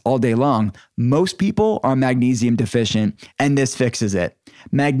labs all day long. Most people are magnesium deficient, and this fixes it.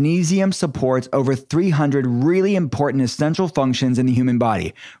 Magnesium supports over 300 really important essential functions in the human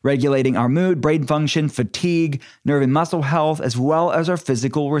body, regulating our mood, brain function, fatigue, nerve and muscle health, as well as our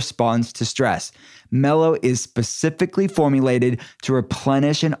physical response to stress. Mellow is specifically formulated to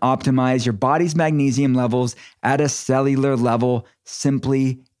replenish and optimize your body's magnesium levels at a cellular level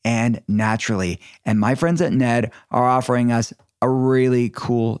simply and naturally. And my friends at Ned are offering us a really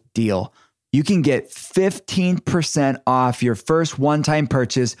cool deal. You can get 15% off your first one-time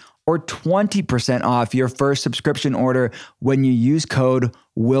purchase or 20% off your first subscription order when you use code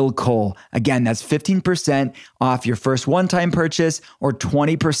WILLCOLE. Again, that's 15% off your first one-time purchase or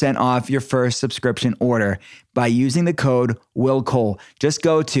 20% off your first subscription order by using the code WILLCOLE. Just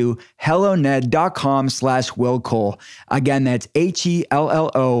go to helloned.com/WILLCOLE. Again, that's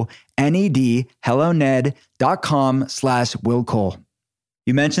HELLONED, helloned.com/WILLCOLE.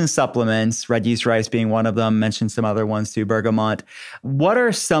 You mentioned supplements, red yeast rice being one of them, mentioned some other ones too, bergamot. What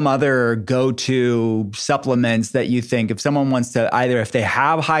are some other go-to supplements that you think if someone wants to, either if they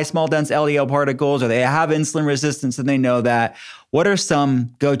have high small dense LDL particles or they have insulin resistance and they know that, what are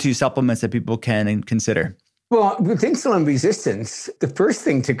some go-to supplements that people can consider? Well, with insulin resistance, the first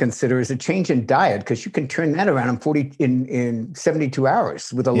thing to consider is a change in diet, because you can turn that around in 72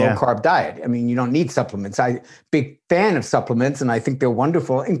 hours with a low carb diet. I mean, you don't need supplements. I'm a big fan of supplements, and I think they're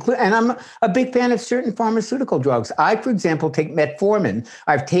wonderful. And I'm a big fan of certain pharmaceutical drugs. I, for example, take metformin.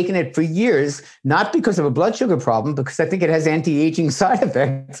 I've taken it for years, not because of a blood sugar problem, because I think it has anti-aging side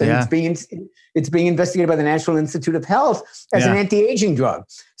effects, and it's being investigated by the National Institute of Health as an anti-aging drug.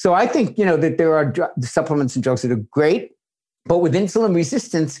 So I think, that there are supplements and drugs that are great, but with insulin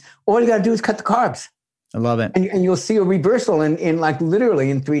resistance, all you got to do is cut the carbs. I love it. And you'll see a reversal in like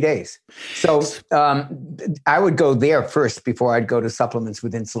literally in 3 days. So I would go there first before I'd go to supplements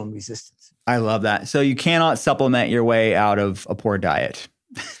with insulin resistance. I love that. So you cannot supplement your way out of a poor diet.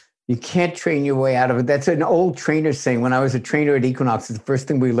 You can't train your way out of it. That's an old trainer saying. When I was a trainer at Equinox, the first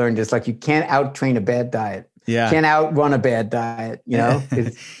thing we learned is like, you can't out-train a bad diet. Yeah. You can't outrun a bad diet. You know,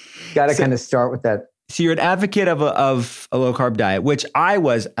 it's got to kind of start with that. So you're an advocate of a low carb diet, which I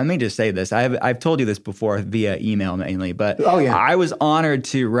was. Let me just say this. I've told you this before via email mainly, but I was honored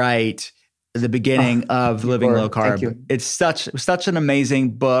to write the beginning of Living Low Carb. Thank you. It's such an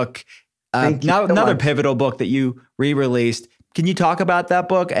amazing book. Another pivotal book that you re-released. Can you talk about that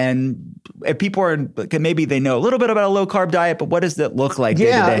book? And if people maybe they know a little bit about a low carb diet, but what does that look like day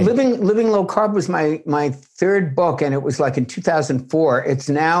to day? Living Low Carb was my third book, and it was like in 2004.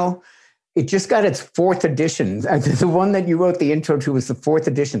 It just got its fourth edition. The one that you wrote the intro to was the fourth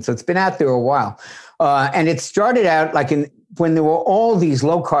edition. So it's been out there a while. And it started out like when there were all these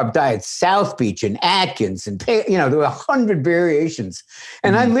low carb diets, South Beach and Atkins, and there were 100 variations.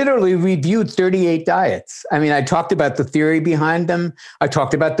 And I literally reviewed 38 diets. I mean, I talked about the theory behind them. I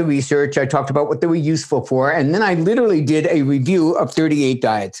talked about the research. I talked about what they were useful for. And then I literally did a review of 38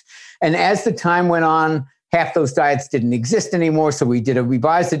 diets. And as the time went on, half those diets didn't exist anymore. So we did a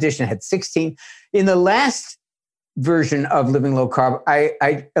revised edition, had 16. In the last version of Living Low Carb,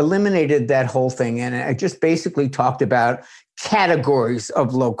 I eliminated that whole thing. And I just basically talked about categories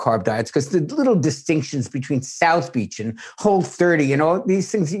of low carb diets, because the little distinctions between South Beach and Whole30 and all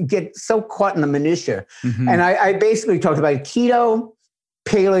these things, you get so caught in the minutia. And I basically talked about keto,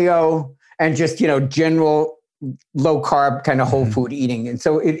 paleo, and just, general low carb kind of whole food eating. And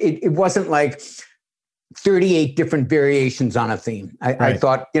so it wasn't like 38 different variations on a theme. I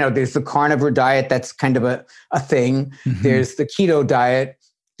thought, there's the carnivore diet. That's kind of a thing. There's the keto diet.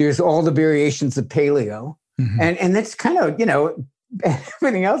 There's all the variations of paleo. And that's kind of,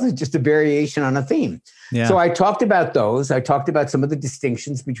 everything else is just a variation on a theme. Yeah. So I talked about those. I talked about some of the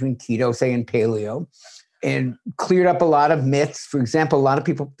distinctions between keto, say, and paleo, and cleared up a lot of myths. For example, a lot of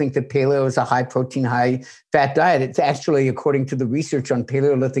people think that paleo is a high protein, high fat diet. It's actually, according to the research on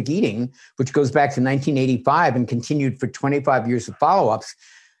Paleolithic eating, which goes back to 1985 and continued for 25 years of follow-ups,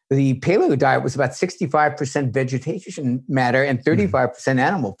 the paleo diet was about 65% vegetation matter and 35%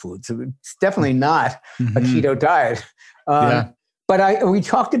 animal food. So it's definitely not a keto diet. But we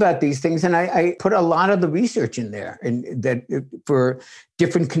talked about these things, and I put a lot of the research in there, and that for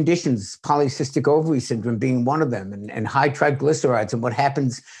different conditions, polycystic ovary syndrome being one of them, and high triglycerides, and what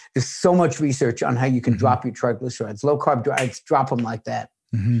happens. There's so much research on how you can drop your triglycerides. Low carb diets drop them like that.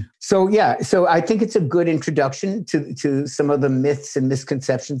 So I think it's a good introduction to some of the myths and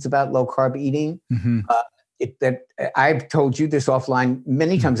misconceptions about low carb eating. That I've told you this offline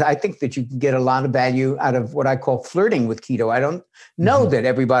many times. I think that you can get a lot of value out of what I call flirting with keto. I don't know that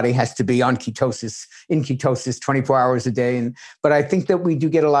everybody has to be in ketosis 24 hours a day. But I think that we do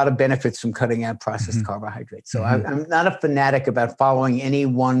get a lot of benefits from cutting out processed carbohydrates. So I'm not a fanatic about following any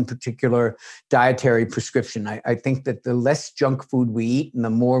one particular dietary prescription. I think that the less junk food we eat and the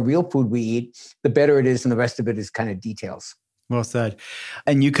more real food we eat, the better it is. And the rest of it is kind of details. Well said.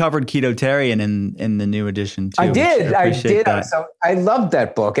 And you covered Ketotarian in the new edition too. I did. That. So I love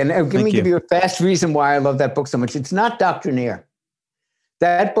that book. And let me give you a fast reason why I love that book so much. It's not doctrinaire.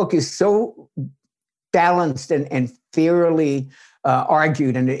 That book is so balanced and fairly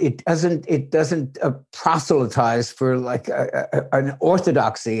argued, and it doesn't proselytize for like an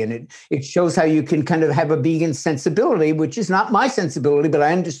orthodoxy, and it shows how you can kind of have a vegan sensibility, which is not my sensibility, but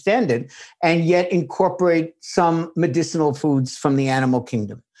I understand it, and yet incorporate some medicinal foods from the animal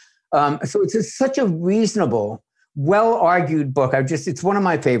kingdom. So it's such a reasonable, well-argued book. It's one of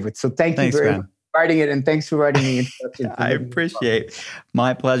my favorites. So thanks very much for writing it, and thanks for writing the introduction. I appreciate it.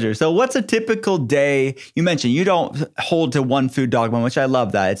 My pleasure. So what's a typical day? You mentioned you don't hold to one food dogma, which I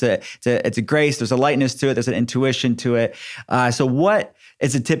love that. It's a grace. There's a lightness to it. There's an intuition to it. So what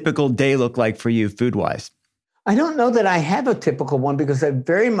is a typical day look like for you food-wise? I don't know that I have a typical one, because I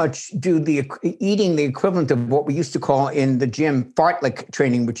very much do eating the equivalent of what we used to call in the gym fartlek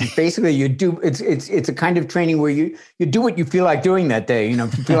training, which is basically it's a kind of training where you do what you feel like doing that day.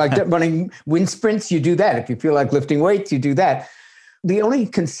 If you feel like running wind sprints, you do that. If you feel like lifting weights, you do that. The only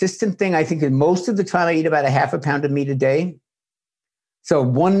consistent thing I think is most of the time I eat about a half a pound of meat a day. So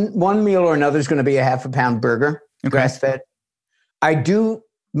one meal or another is going to be a half a pound burger, grass-fed. I do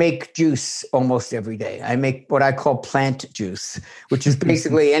make juice almost every day. I make what I call plant juice, which is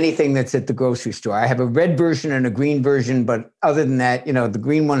basically anything that's at the grocery store. I have a red version and a green version, but other than that, the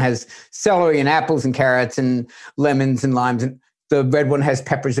green one has celery and apples and carrots and lemons and limes, and the red one has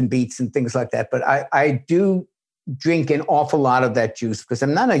peppers and beets and things like that. But I do drink an awful lot of that juice because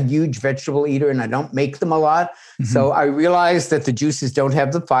I'm not a huge vegetable eater and I don't make them a lot. So I realize that the juices don't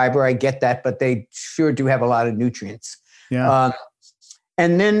have the fiber. I get that, but they sure do have a lot of nutrients. Yeah.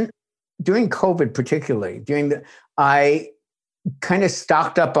 And then during COVID particularly, I kind of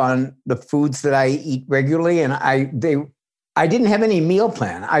stocked up on the foods that I eat regularly, and I didn't have any meal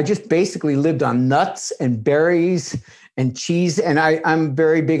plan. I just basically lived on nuts and berries and cheese. And I'm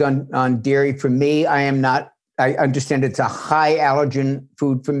very big on dairy. For me, I understand it's a high allergen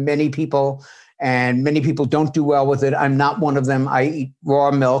food for many people, and many people don't do well with it. I'm not one of them. I eat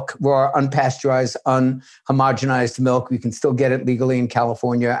raw milk, raw, unpasteurized, unhomogenized milk. You can still get it legally in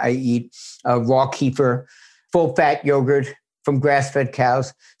California. I eat raw kefir, full fat yogurt from grass-fed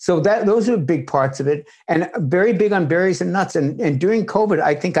cows. So those are big parts of it. And very big on berries and nuts. And during COVID,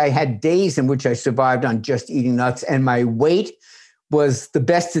 I think I had days in which I survived on just eating nuts, and my weight was the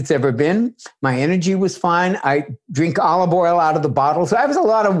best it's ever been. My energy was fine. I drink olive oil out of the bottle. So I have a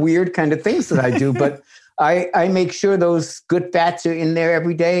lot of weird kind of things that I do, but I make sure those good fats are in there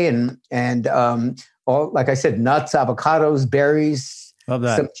every day. And all, like I said, nuts, avocados, berries, love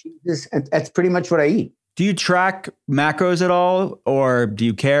that. Some cheeses. And that's pretty much what I eat. Do you track macros at all, or do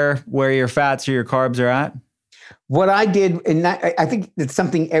you care where your fats or your carbs are at? What I did, and I think it's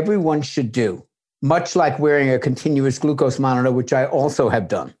something everyone should do, much like wearing a continuous glucose monitor, which I also have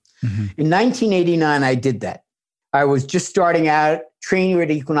done. Mm-hmm. In 1989, I did that. I was just starting out, training at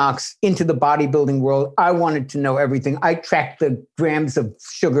Equinox, into the bodybuilding world. I wanted to know everything. I tracked the grams of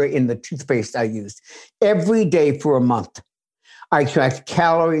sugar in the toothpaste I used every day for a month. I tracked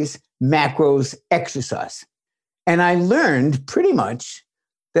calories, macros, exercise. And I learned pretty much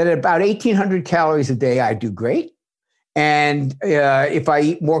that at about 1,800 calories a day, I do great. And if I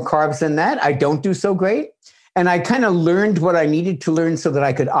eat more carbs than that, I don't do so great. And I kind of learned what I needed to learn so that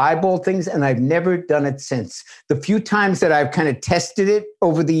I could eyeball things. And I've never done it since. The few times that I've kind of tested it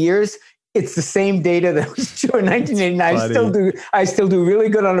over the years, it's the same data that was true in 1989. I still do really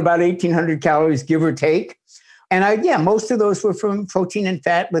good on about 1,800 calories, give or take. And most of those were from protein and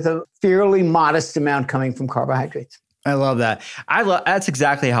fat, with a fairly modest amount coming from carbohydrates. I love that. That's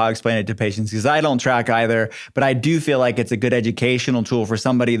exactly how I explain it to patients, because I don't track either, but I do feel like it's a good educational tool for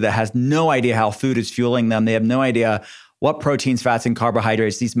somebody that has no idea how food is fueling them. They have no idea what proteins, fats, and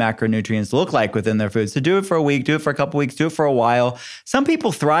carbohydrates, these macronutrients look like within their foods. So do it for a week, do it for a couple of weeks, do it for a while. Some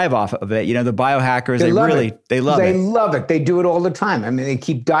people thrive off of it. You know, the biohackers, they love it. They love it. They do it all the time. I mean, they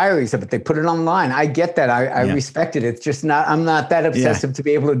keep diaries of it. They put it online. I get that. I respect it. It's just I'm not that obsessive to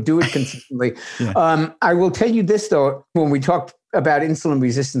be able to do it consistently. I will tell you this, though, when we talked about insulin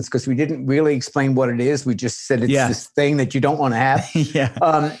resistance, because we didn't really explain what it is. We just said it's this thing that you don't want to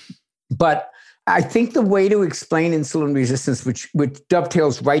have. But I think the way to explain insulin resistance, which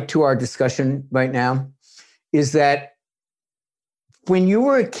dovetails right to our discussion right now, is that when you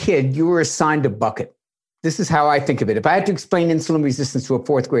were a kid, you were assigned a bucket. This is how I think of it. If I had to explain insulin resistance to a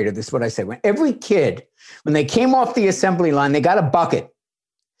fourth grader, this is what I say. When every kid, when they came off the assembly line, they got a bucket,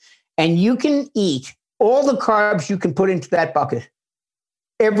 and you can eat all the carbs you can put into that bucket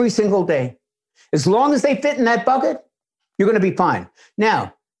every single day. As long as they fit in that bucket, you're going to be fine.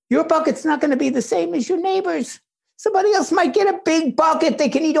 Now, your bucket's not going to be the same as your neighbor's. Somebody else might get a big bucket. They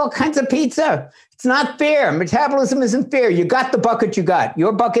can eat all kinds of pizza. It's not fair. Metabolism isn't fair. You got the bucket you got.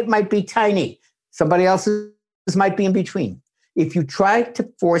 Your bucket might be tiny. Somebody else's might be in between. If you try to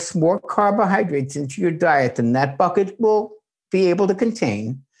force more carbohydrates into your diet than that bucket will be able to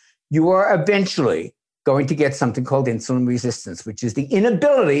contain, you are eventually going to get something called insulin resistance, which is the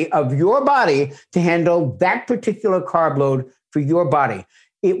inability of your body to handle that particular carb load for your body.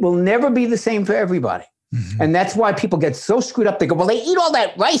 It will never be the same for everybody. Mm-hmm. And that's why people get so screwed up. They go, well, they eat all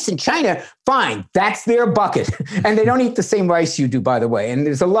that rice in China. Fine, that's their bucket. And they don't eat the same rice you do, by the way. And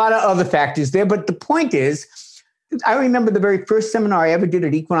there's a lot of other factors there. But the point is, I remember the very first seminar I ever did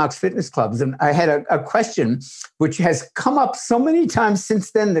at Equinox Fitness Clubs. And I had a question which has come up so many times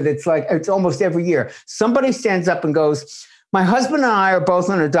since then that it's almost every year. Somebody stands up and goes, my husband and I are both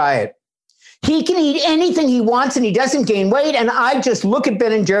on a diet. He can eat anything he wants and he doesn't gain weight. And I just look at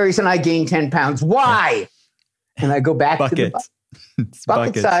Ben & Jerry's and I gain 10 pounds. Why? And I go back to the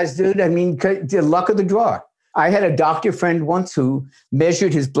bucket size, dude. I mean, the luck of the draw. I had a doctor friend once who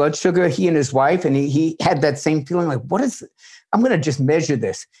measured his blood sugar, he and his wife, and he had that same feeling like, I'm going to just measure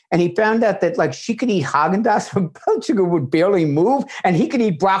this. And he found out that like she could eat Haagen-Dazs, her blood sugar would barely move, and he could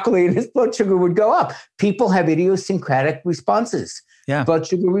eat broccoli and his blood sugar would go up. People have idiosyncratic responses. Blood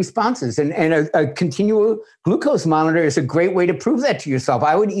sugar responses. And a continual glucose monitor is a great way to prove that to yourself.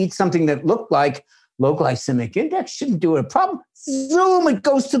 I would eat something that looked like low glycemic index, shouldn't do it a problem. Zoom, it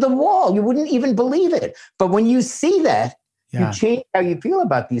goes to the wall. You wouldn't even believe it. But when you see that, you change how you feel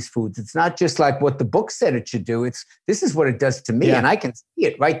about these foods. It's not just like what the book said it should do. This is what it does to me. And I can see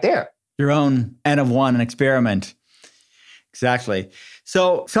it right there. Your own N of one experiment. Exactly.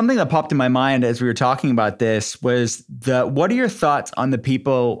 So something that popped in my mind as we were talking about this was what are your thoughts on the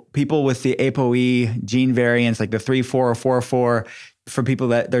people with the ApoE gene variants, like the 3,4 or 4,4, for people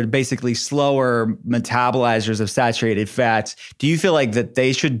that they're basically slower metabolizers of saturated fats? Do you feel like that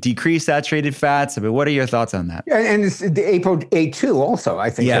they should decrease saturated fats? I mean, what are your thoughts on that? And it's the ApoA2 also, I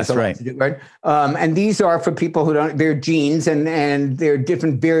think. Yes, has a lot to do, right. And these are for people who don't, they're genes and they're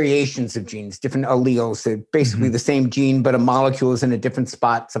different variations of genes, different alleles. They're basically the same gene, but a molecule is in a different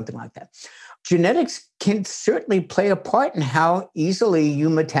spot, something like that. Genetics can certainly play a part in how easily you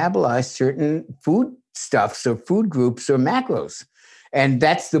metabolize certain food stuffs or food groups or macros. And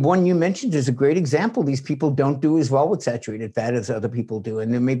that's the one you mentioned is a great example. These people don't do as well with saturated fat as other people do.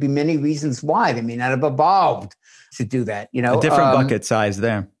 And there may be many reasons why. They may not have evolved to do that. You know, a different bucket size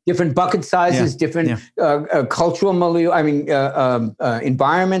there. Different bucket sizes, different cultural milieu,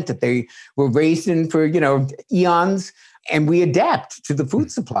 environment that they were raised in for, eons. And we adapt to the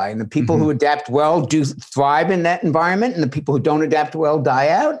food supply. And the people who adapt well do thrive in that environment. And the people who don't adapt well die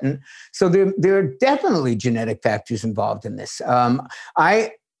out. And so there are definitely genetic factors involved in this.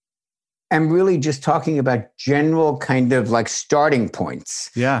 I am really just talking about general kind of like starting points.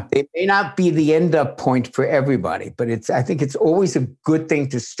 Yeah. They may not be the end up point for everybody, but I think it's always a good thing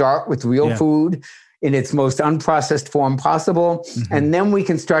to start with real food in its most unprocessed form possible. And then we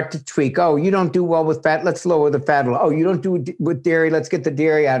can start to tweak. Oh, you don't do well with fat, let's lower the fat. Oh, you don't do with dairy, let's get the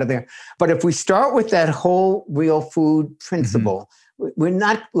dairy out of there. But if we start with that whole real food principle, we're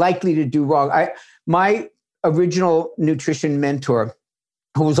not likely to do wrong. My original nutrition mentor,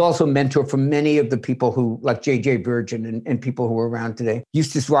 who was also a mentor for many of the people who, like J.J. Virgin and people who are around today,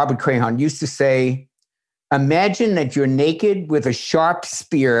 Robert Crahan used to say, imagine that you're naked with a sharp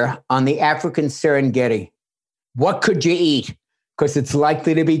spear on the African Serengeti. What could you eat? Because it's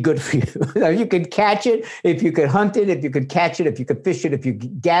likely to be good for you. If you could catch it, if you could hunt it, if you could catch it, if you could fish it, if you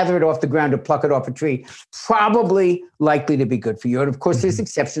gather it off the ground or pluck it off a tree, probably likely to be good for you. And of course, there's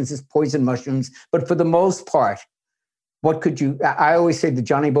exceptions, there's poison mushrooms, but for the most part, what could you, I always say the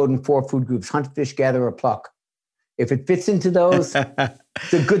Jonny Bowden 4 food groups, hunt, fish, gather, or pluck. If it fits into those,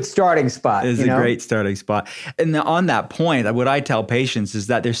 it's a good starting spot. It's a great starting spot. And on that point, what I tell patients is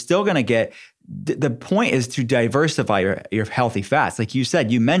that they're still going to get, the point is to diversify your healthy fats. Like you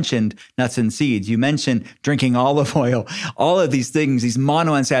said, you mentioned nuts and seeds. You mentioned drinking olive oil. All of these things, these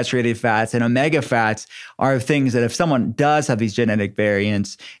monounsaturated fats and omega fats are things that if someone does have these genetic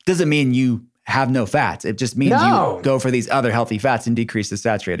variants, it doesn't mean you have no fats. It just means you go for these other healthy fats and decrease the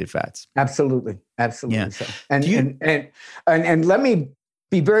saturated fats. Absolutely. Yeah. So. And let me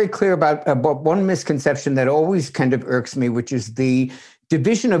be very clear about one misconception that always kind of irks me, which is the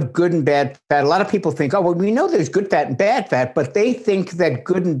division of good and bad fat. A lot of people think, oh, well, we know there's good fat and bad fat, but they think that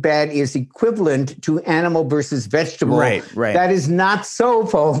good and bad is equivalent to animal versus vegetable. Right. That is not so,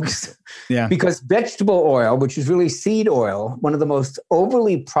 folks. Yeah. Because vegetable oil, which is really seed oil, one of the most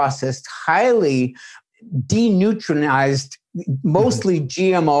overly processed, highly denutrinized, mostly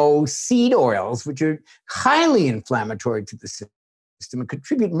GMO seed oils, which are highly inflammatory to the system and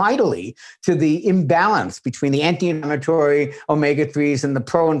contribute mightily to the imbalance between the anti-inflammatory omega-3s and the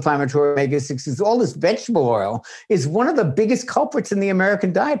pro-inflammatory omega-6s. All this vegetable oil is one of the biggest culprits in the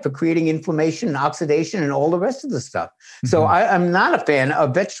American diet for creating inflammation and oxidation and all the rest of the stuff. So I'm not a fan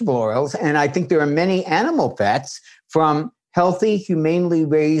of vegetable oils, and I think there are many animal fats from healthy, humanely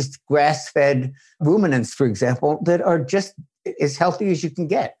raised, grass-fed ruminants, for example, that are just as healthy as you can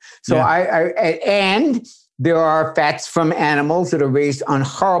get. So and there are fats from animals that are raised on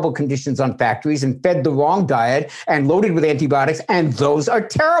horrible conditions on factories and fed the wrong diet and loaded with antibiotics, and those are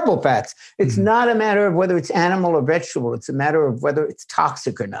terrible fats. It's not a matter of whether it's animal or vegetable. It's a matter of whether it's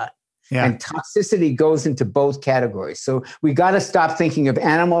toxic or not. Yeah. And toxicity goes into both categories. So we got to stop thinking of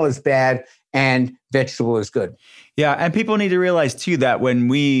animal as bad and vegetable as good. Yeah, and people need to realize too that when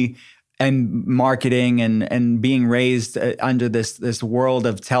we and marketing and being raised under this world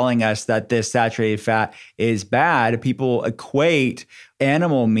of telling us that this saturated fat is bad, people equate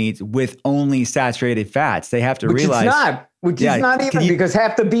animal meat with only saturated fats. They have to realize which is not even because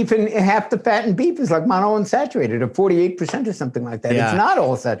half the beef and half the fat in beef is like monounsaturated, or 48% or something like that. Yeah. It's not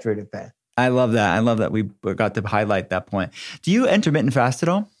all saturated fat. I love that. We got to highlight that point. Do you intermittent fast at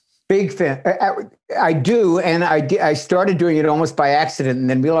all? Big fan. I do, and I started doing it almost by accident, and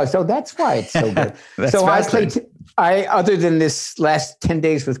then realized, that's why it's so good. So other than this last 10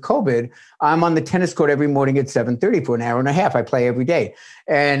 days with COVID, I'm on the tennis court every morning at 7:30 for an hour and a half. I play every day,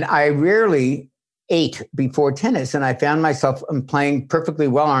 and I rarely ate before tennis, and I found myself playing perfectly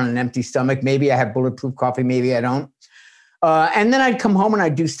well on an empty stomach. Maybe I have bulletproof coffee, maybe I don't. And then I'd come home and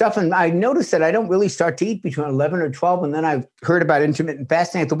I'd do stuff. And I noticed that I don't really start to eat between 11 or 12. And then I heard about intermittent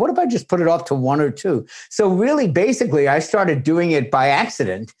fasting. I thought, what if I just put it off to 1 or 2? So really, basically, I started doing it by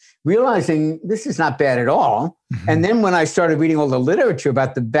accident, realizing this is not bad at all. Mm-hmm. And then when I started reading all the literature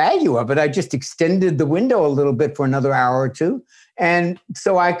about the value of it, I just extended the window a little bit for another hour or 2. And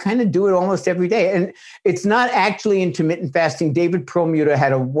so I kind of do it almost every day. And it's not actually intermittent fasting. David Perlmutter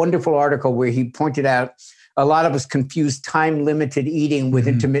had a wonderful article where he pointed out a lot of us confuse time-limited eating with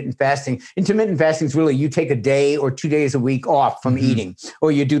intermittent fasting. Intermittent fasting is really you take a day or 2 days a week off from eating,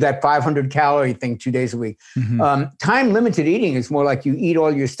 or you do that 500-calorie thing 2 days a week. Time-limited eating is more like you eat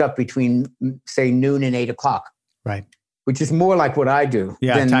all your stuff between, say, noon and 8 o'clock. Right. Which is more like what I do.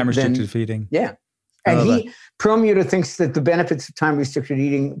 Yeah, time-restricted feeding. Yeah. And Perlmutter thinks that the benefits of time-restricted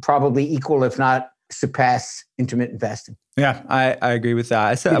eating probably equal, if not surpass, intermittent fasting. Yeah, I agree with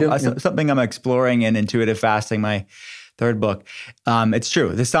that. Something I'm exploring in intuitive fasting, my third book. It's true.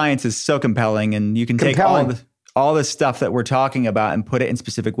 The science is so compelling, and you can take all the stuff that we're talking about and put it in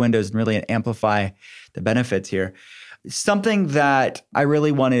specific windows and really amplify the benefits here. Something that I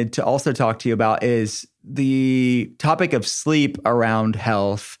really wanted to also talk to you about is the topic of sleep around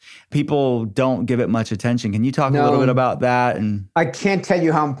health. People don't give it much attention. Can you talk a little bit about that? And I can't tell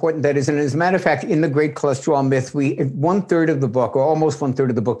you how important that is. And as a matter of fact, in the Great Cholesterol Myth, 1/3 of the book, or almost 1/3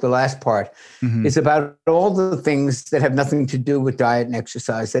 of the book, the last part, is about all the things that have nothing to do with diet and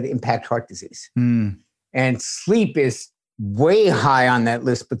exercise that impact heart disease. And sleep is way high on that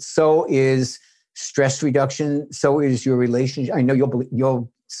list, but so is stress reduction. So is your relationship. I know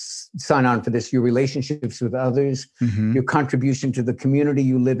you'll sign on for this, your relationships with others, your contribution to the community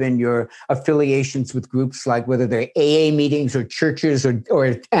you live in, your affiliations with groups like whether they're AA meetings or churches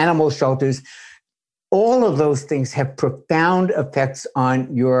or animal shelters. All of those things have profound effects on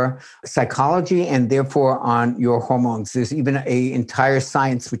your psychology and therefore on your hormones. There's even an entire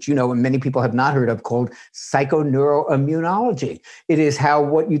science, which you know and many people have not heard of, called psychoneuroimmunology. It is how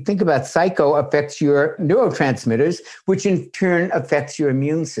what you think about psycho affects your neurotransmitters, which in turn affects your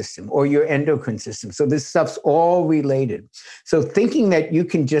immune system or your endocrine system. So this stuff's all related. So thinking that you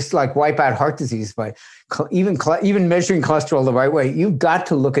can just like wipe out heart disease by even measuring cholesterol the right way, you've got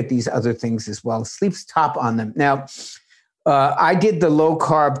to look at these other things as well. Sleep's top on them. Now, I did the low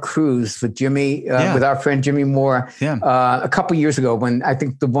carb cruise with Jimmy, with our friend Jimmy Moore, a couple years ago. When I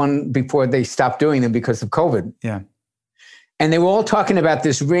think the one before they stopped doing them because of COVID. Yeah, and they were all talking about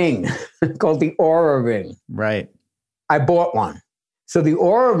this ring called the Aura Ring. Right. I bought one. So the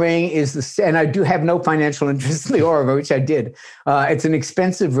Aura Ring is and I do have no financial interest in the Aura, which I did. It's an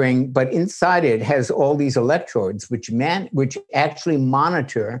expensive ring, but inside it has all these electrodes, which actually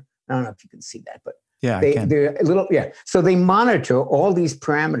monitor. I don't know if you can see that, but they're a little, So they monitor all these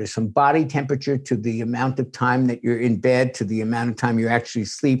parameters from body temperature to the amount of time that you're in bed, to the amount of time you actually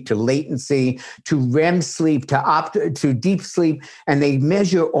sleep, to latency, to REM sleep, to deep sleep. And they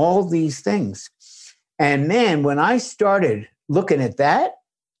measure all these things. And man, when I started looking at that,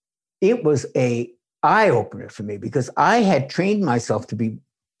 it was an eye-opener for me because I had trained myself to be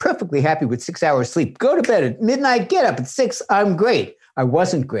perfectly happy with 6 hours sleep. Go to bed at midnight, get up at 6, I'm great. I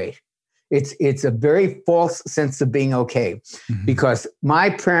wasn't great. It's a very false sense of being okay because my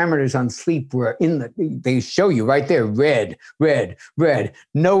parameters on sleep were they show you right there, red,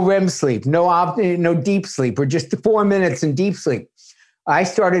 no REM sleep, no deep sleep, or just 4 minutes in deep sleep. I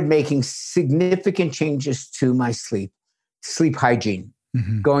started making significant changes to my sleep hygiene,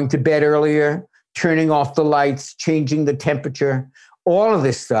 going to bed earlier, turning off the lights, changing the temperature, all of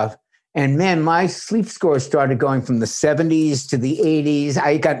this stuff. And man, my sleep score started going from the 70s to the 80s.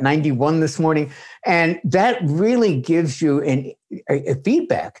 I got 91 this morning. And that really gives you a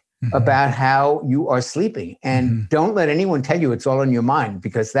feedback about how you are sleeping. And don't let anyone tell you it's all in your mind,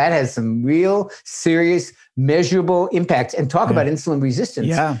 because that has some real serious measurable impacts. And talk about insulin resistance.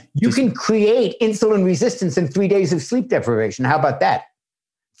 Yeah. You can create insulin resistance in 3 days of sleep deprivation. How about that?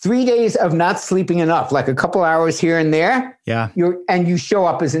 3 days of not sleeping enough, like a couple hours here and there. Yeah. You show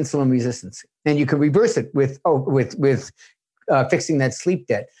up as insulin resistance, and you can reverse it with fixing that sleep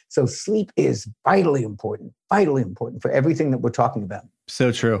debt. So sleep is vitally important for everything that we're talking about.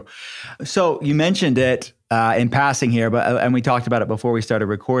 So true. So you mentioned it in passing here, and we talked about it before we started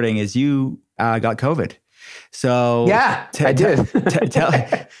recording, is you got COVID. So I did. Tell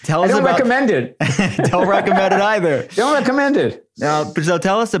us I don't recommend it. Don't recommend it either. Don't recommend it. So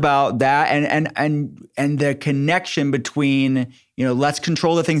tell us about that and the connection between, let's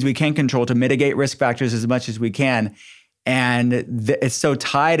control the things we can control to mitigate risk factors as much as we can. And it's so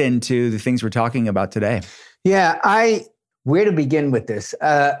tied into the things we're talking about today. Yeah, where to begin with this?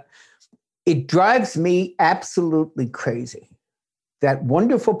 It drives me absolutely crazy that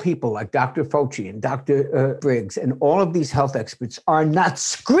wonderful people like Dr. Fauci and Dr. Briggs and all of these health experts are not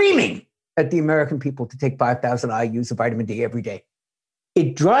screaming at the American people to take 5,000 IUs of vitamin D every day.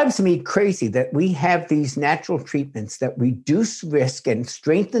 It drives me crazy that we have these natural treatments that reduce risk and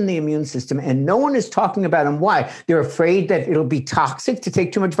strengthen the immune system, and no one is talking about them. Why? They're afraid that it'll be toxic to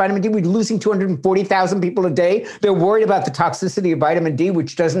take too much vitamin D. We're losing 240,000 people a day. They're worried about the toxicity of vitamin D,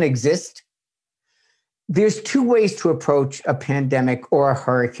 which doesn't exist. There's two ways to approach a pandemic or a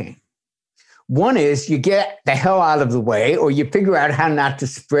hurricane. One is you get the hell out of the way, or you figure out how not to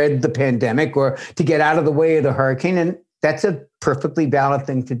spread the pandemic or to get out of the way of the hurricane. And that's a perfectly valid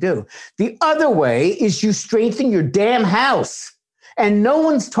thing to do. The other way is you strengthen your damn house. And no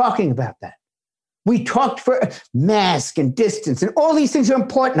one's talking about that. We talked for mask and distance, and all these things are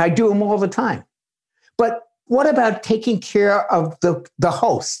important. I do them all the time. But what about taking care of the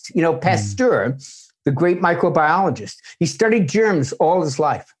host? You know, Pasteur, the great microbiologist, he studied germs all his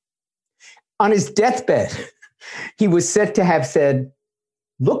life. On his deathbed, he was said to have said,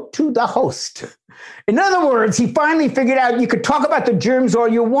 "Look to the host." In other words, he finally figured out you could talk about the germs all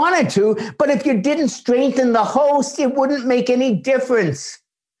you wanted to, but if you didn't strengthen the host, it wouldn't make any difference.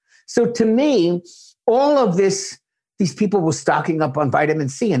 So to me, all of this, these people were stocking up on vitamin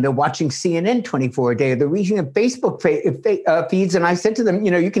C, and they're watching CNN 24 a day. They're reading the Facebook feeds. And I said to them,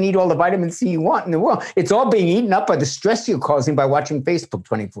 you know, you can eat all the vitamin C you want in the world. It's all being eaten up by the stress you're causing by watching Facebook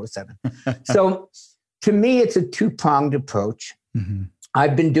 24/7. So to me, it's a two-pronged approach. Mm-hmm.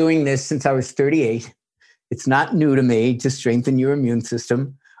 I've been doing this since I was 38. It's not new to me to strengthen your immune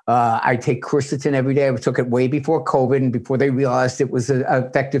system. I take quercetin every day. I took it way before COVID and before they realized it was an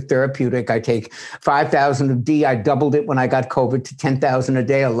effective therapeutic. I take 5,000 of D. I doubled it when I got COVID to 10,000 a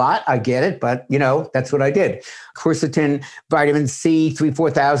day. A lot, I get it, but you know, that's what I did. Quercetin, vitamin C,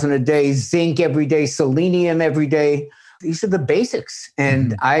 4,000 a day, zinc every day, selenium every day. These are the basics.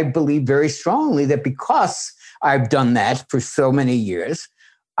 And I believe very strongly that because I've done that for so many years,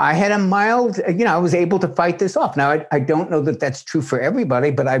 I had a mild, I was able to fight this off. Now, I don't know that that's true for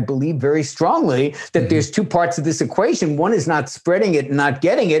everybody, but I believe very strongly that there's two parts of this equation. One is not spreading it and not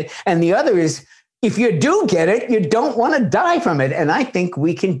getting it. And the other is, if you do get it, you don't want to die from it. And I think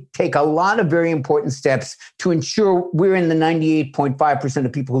we can take a lot of very important steps to ensure we're in the 98.5%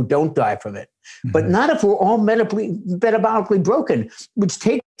 of people who don't die from it. But not if we're all metabolically broken, which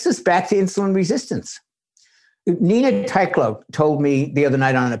takes us back to insulin resistance. Nina Teiclo told me the other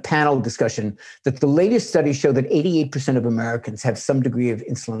night on a panel discussion that the latest studies show that 88% of Americans have some degree of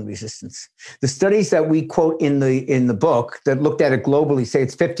insulin resistance. The studies that we quote in the book that looked at it globally say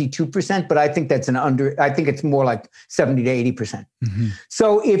it's 52%, but I think I think it's more like 70 to 80%.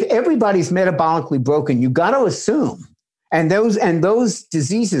 So if everybody's metabolically broken, you got to assume, and those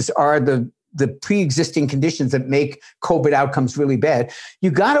diseases are the pre-existing conditions that make COVID outcomes really bad. You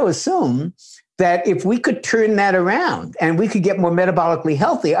got to assume that if we could turn that around and we could get more metabolically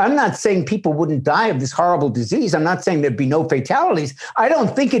healthy, I'm not saying people wouldn't die of this horrible disease. I'm not saying there'd be no fatalities. I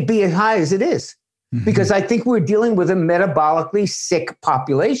don't think it'd be as high as it is because I think we're dealing with a metabolically sick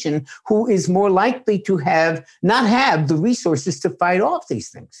population who is more likely to not have the resources to fight off these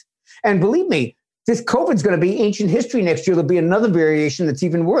things. And believe me, this COVID's going to be ancient history next year. There'll be another variation that's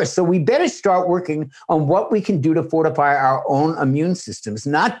even worse. So we better start working on what we can do to fortify our own immune systems,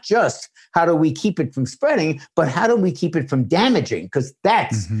 not just how do we keep it from spreading, but how do we keep it from damaging? Because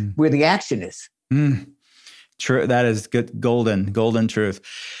that's where the action is. True. That is good. Golden truth.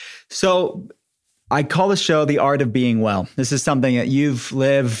 So I call the show The Art of Being Well. This is something that you've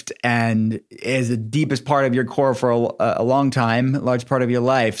lived and is the deepest part of your core for a long time, a large part of your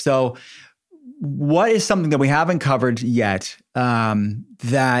life. So what is something that we haven't covered yet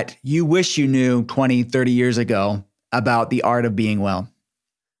that you wish you knew 20, 30 years ago about the art of being well?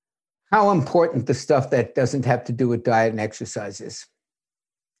 How important the stuff that doesn't have to do with diet and exercise is.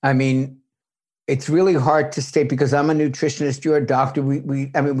 I mean, it's really hard to state because I'm a nutritionist, you're a doctor.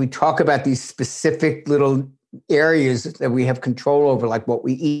 We talk about these specific little areas that we have control over, like what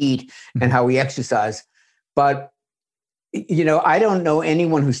we eat and how we exercise. But I don't know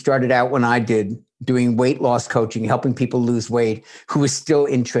anyone who started out when I did doing weight loss coaching, helping people lose weight, who is still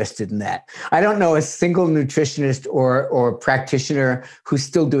interested in that. I don't know a single nutritionist or practitioner who's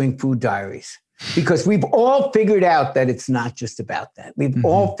still doing food diaries. Because we've all figured out that it's not just about that. We've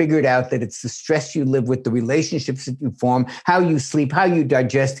all figured out that it's the stress you live with, the relationships that you form, how you sleep, how you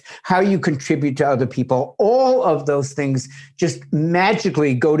digest, how you contribute to other people. All of those things just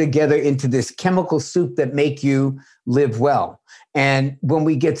magically go together into this chemical soup that make you live well. And when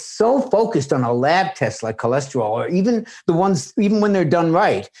we get so focused on a lab test like cholesterol, or even the ones, even when they're done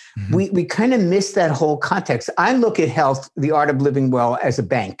right, we kind of miss that whole context. I look at health, the art of living well, as a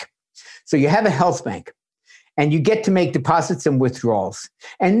bank. So you have a health bank and you get to make deposits and withdrawals.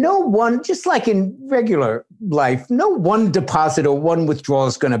 And no one, just like in regular life, no one deposit or one withdrawal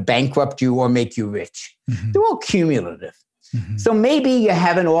is going to bankrupt you or make you rich. They're all cumulative. So maybe you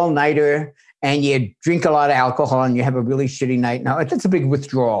have an all-nighter and you drink a lot of alcohol and you have a really shitty night. Now, that's a big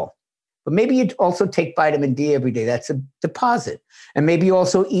withdrawal. But maybe you also take vitamin D every day. That's a deposit. And maybe you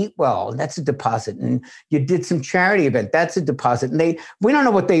also eat well. That's a deposit. And you did some charity event. That's a deposit. And we don't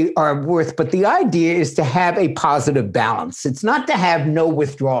know what they are worth, but the idea is to have a positive balance. It's not to have no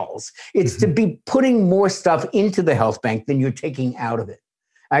withdrawals. It's to be putting more stuff into the health bank than you're taking out of it.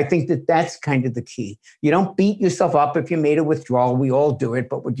 I think that that's kind of the key. You don't beat yourself up if you made a withdrawal. We all do it.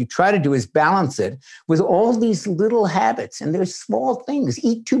 But what you try to do is balance it with all these little habits. And there's small things.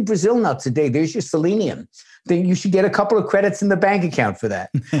 Eat 2 Brazil nuts a day. There's your selenium. Then you should get a couple of credits in the bank account for that.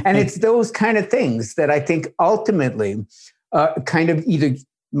 And it's those kind of things that I think ultimately kind of either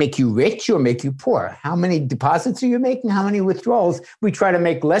make you rich or make you poor. How many deposits are you making? How many withdrawals? We try to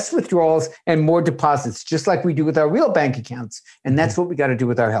make less withdrawals and more deposits, just like we do with our real bank accounts. And that's what we got to do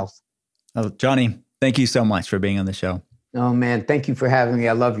with our health. Oh, Jonny, thank you so much for being on the show. Oh, man. Thank you for having me.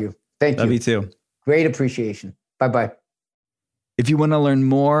 I love you. Thank you. Love you too. Great appreciation. Bye-bye. If you want to learn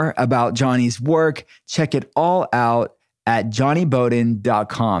more about Jonny's work, check it all out at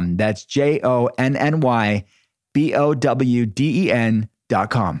jonnybowden.com. That's JONNYBOWDEN.com.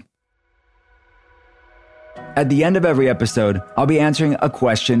 At the end of every episode, I'll be answering a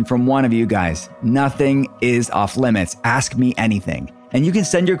question from one of you guys. Nothing is off limits. Ask me anything. And you can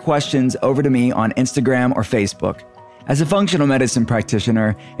send your questions over to me on Instagram or Facebook. As a functional medicine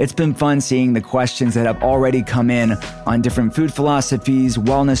practitioner, it's been fun seeing the questions that have already come in on different food philosophies,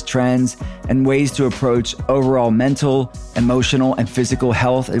 wellness trends, and ways to approach overall mental, emotional, and physical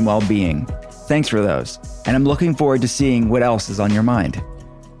health and well-being. Thanks for those. And I'm looking forward to seeing what else is on your mind.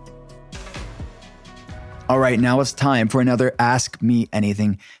 All right, now it's time for another Ask Me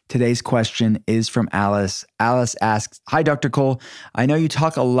Anything. Today's question is from Alice. Alice asks, "Hi, Dr. Cole. I know you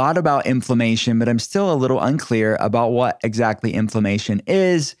talk a lot about inflammation, but I'm still a little unclear about what exactly inflammation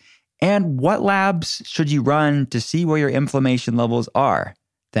is and what labs should you run to see where your inflammation levels are?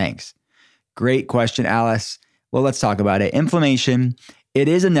 Thanks." Great question, Alice. Well, let's talk about it. Inflammation, it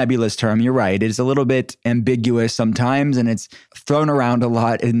is a nebulous term. You're right. It's a little bit ambiguous sometimes, and it's thrown around a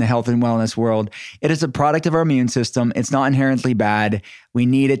lot in the health and wellness world. It is a product of our immune system. It's not inherently bad. We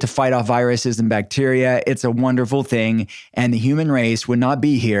need it to fight off viruses and bacteria. It's a wonderful thing, and the human race would not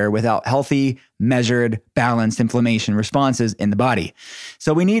be here without healthy, measured, balanced inflammation responses in the body.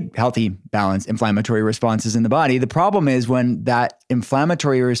 So we need healthy, balanced inflammatory responses in the body. The problem is when that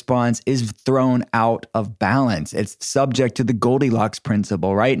inflammatory response is thrown out of balance. It's subject to the Goldilocks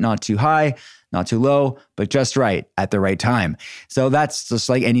principle, right? Not too high, not too low, but just right at the right time. So that's just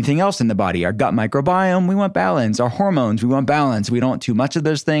like anything else in the body. Our gut microbiome, we want balance. Our hormones, we want balance. We don't want too much of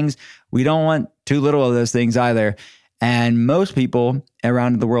those things. We don't want too little of those things either. And most people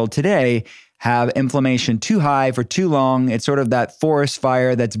around the world today have inflammation too high for too long. It's sort of that forest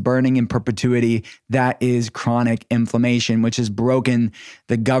fire that's burning in perpetuity. That is chronic inflammation, which has broken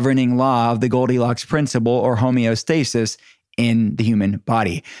the governing law of the Goldilocks principle or homeostasis in the human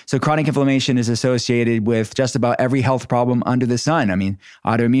body. So chronic inflammation is associated with just about every health problem under the sun. I mean,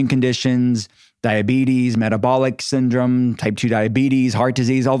 autoimmune conditions, diabetes, metabolic syndrome, type 2 diabetes, heart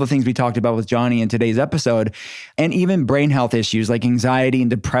disease, all the things we talked about with Jonny in today's episode, and even brain health issues like anxiety and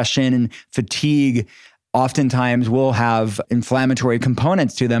depression and fatigue oftentimes will have inflammatory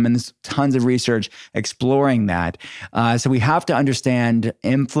components to them, and there's tons of research exploring that. So we have to understand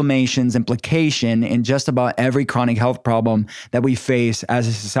inflammation's implication in just about every chronic health problem that we face as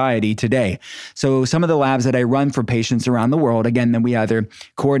a society today. So some of the labs that I run for patients around the world, again, then we either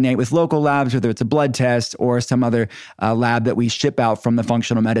coordinate with local labs, whether it's a blood test or some other lab that we ship out from the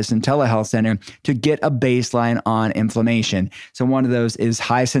Functional Medicine Telehealth Center to get a baseline on inflammation. So one of those is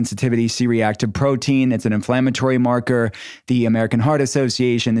high sensitivity C-reactive protein. It's an inflammatory marker. The American Heart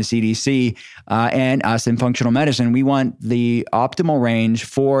Association, the CDC, and us in functional medicine, we want the optimal range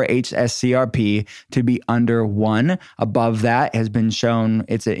for HSCRP to be under 1. Above that has been shown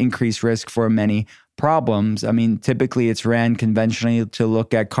it's an increased risk for many problems. I mean, typically it's ran conventionally to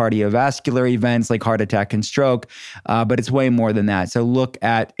look at cardiovascular events like heart attack and stroke, but it's way more than that. So look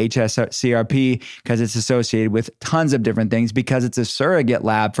at hsCRP because it's associated with tons of different things because it's a surrogate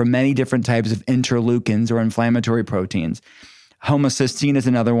lab for many different types of interleukins or inflammatory proteins. Homocysteine is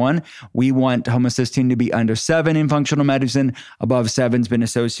another one. We want homocysteine to be under 7 in functional medicine. Above 7 has been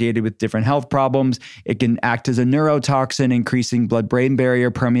associated with different health problems. It can act as a neurotoxin, increasing blood-brain barrier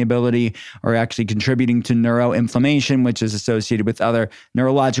permeability, or actually contributing to neuroinflammation, which is associated with other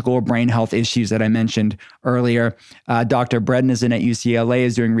neurological or brain health issues that I mentioned earlier. Dr. Brednison at UCLA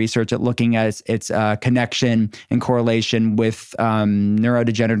is doing research at looking at its connection and correlation with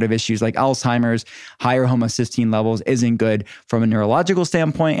neurodegenerative issues like Alzheimer's. Higher homocysteine levels isn't good from a neurological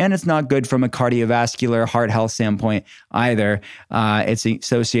standpoint, and it's not good from a cardiovascular heart health standpoint either. It's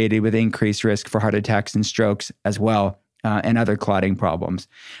associated with increased risk for heart attacks and strokes as well, and other clotting problems.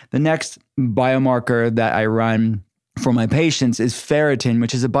 The next biomarker that I run for my patients is ferritin,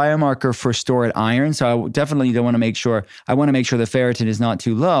 which is a biomarker for stored iron. So I definitely want to make sure the ferritin is not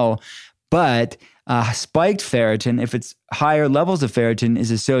too low, but spiked ferritin, if it's higher levels of ferritin,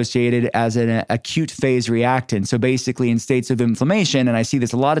 is associated as an acute phase reactant. So basically in states of inflammation, and I see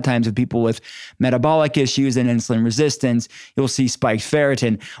this a lot of times with people with metabolic issues and insulin resistance, you'll see spiked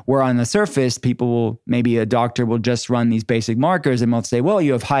ferritin, where on the surface, maybe a doctor will just run these basic markers and they'll say, well,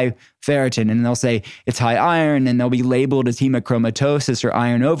 you have high ferritin, and they'll say it's high iron, and they'll be labeled as hemochromatosis or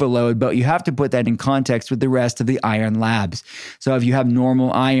iron overload, but you have to put that in context with the rest of the iron labs. So if you have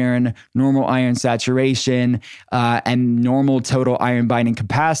normal iron saturation, and normal total iron binding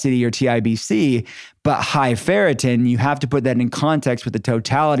capacity or TIBC, but high ferritin, you have to put that in context with the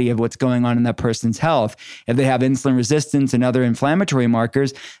totality of what's going on in that person's health. If they have insulin resistance and other inflammatory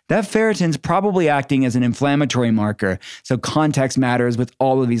markers, that ferritin's probably acting as an inflammatory marker. So context matters with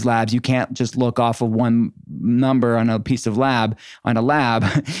all of these labs. You can't just look off of one number on a piece of lab,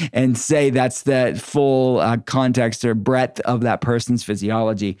 and say that's the full context or breadth of that person's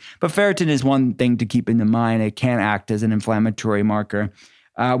physiology. But ferritin is one thing to keep in mind. It can act as an inflammatory marker.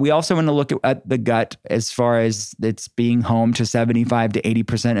 We also want to look at the gut as far as it's being home to 75 to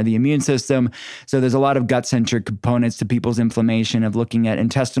 80% of the immune system. So there's a lot of gut-centric components to people's inflammation, of looking at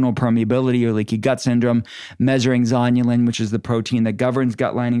intestinal permeability or leaky gut syndrome, measuring zonulin, which is the protein that governs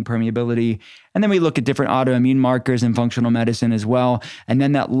gut lining permeability. And then we look at different autoimmune markers in functional medicine as well. And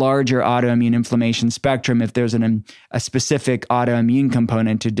then that larger autoimmune inflammation spectrum, if there's a specific autoimmune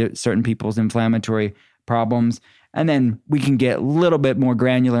component to certain people's inflammatory problems. And then we can get a little bit more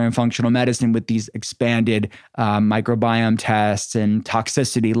granular in functional medicine with these expanded microbiome tests and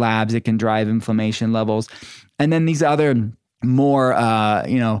toxicity labs that can drive inflammation levels. And then these other more,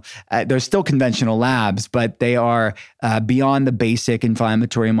 they're still conventional labs, but they are beyond the basic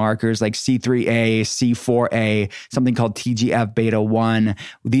inflammatory markers like C3A, C4A, something called TGF-beta1.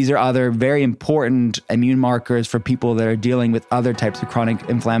 These are other very important immune markers for people that are dealing with other types of chronic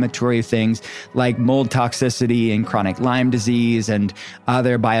inflammatory things like mold toxicity and chronic Lyme disease and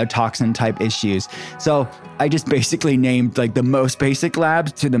other biotoxin type issues. So I just basically named like the most basic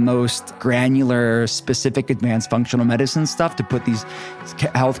labs to the most granular, specific advanced functional medicine stuff to put these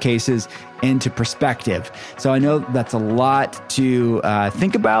health cases into perspective. So I know that's a lot to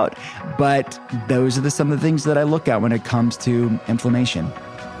think about, but those are some of the things that I look at when it comes to inflammation.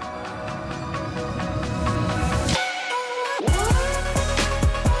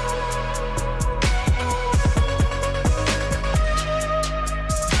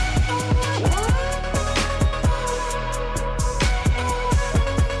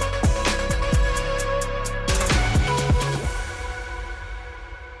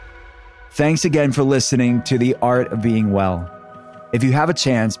 Thanks again for listening to The Art of Being Well. If you have a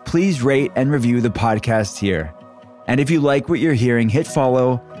chance, please rate and review the podcast here. And if you like what you're hearing, hit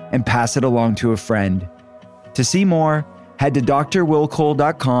follow and pass it along to a friend. To see more, head to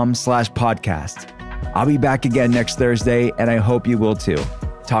drwillcole.com/podcast. I'll be back again next Thursday, and I hope you will too.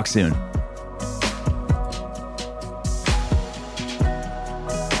 Talk soon.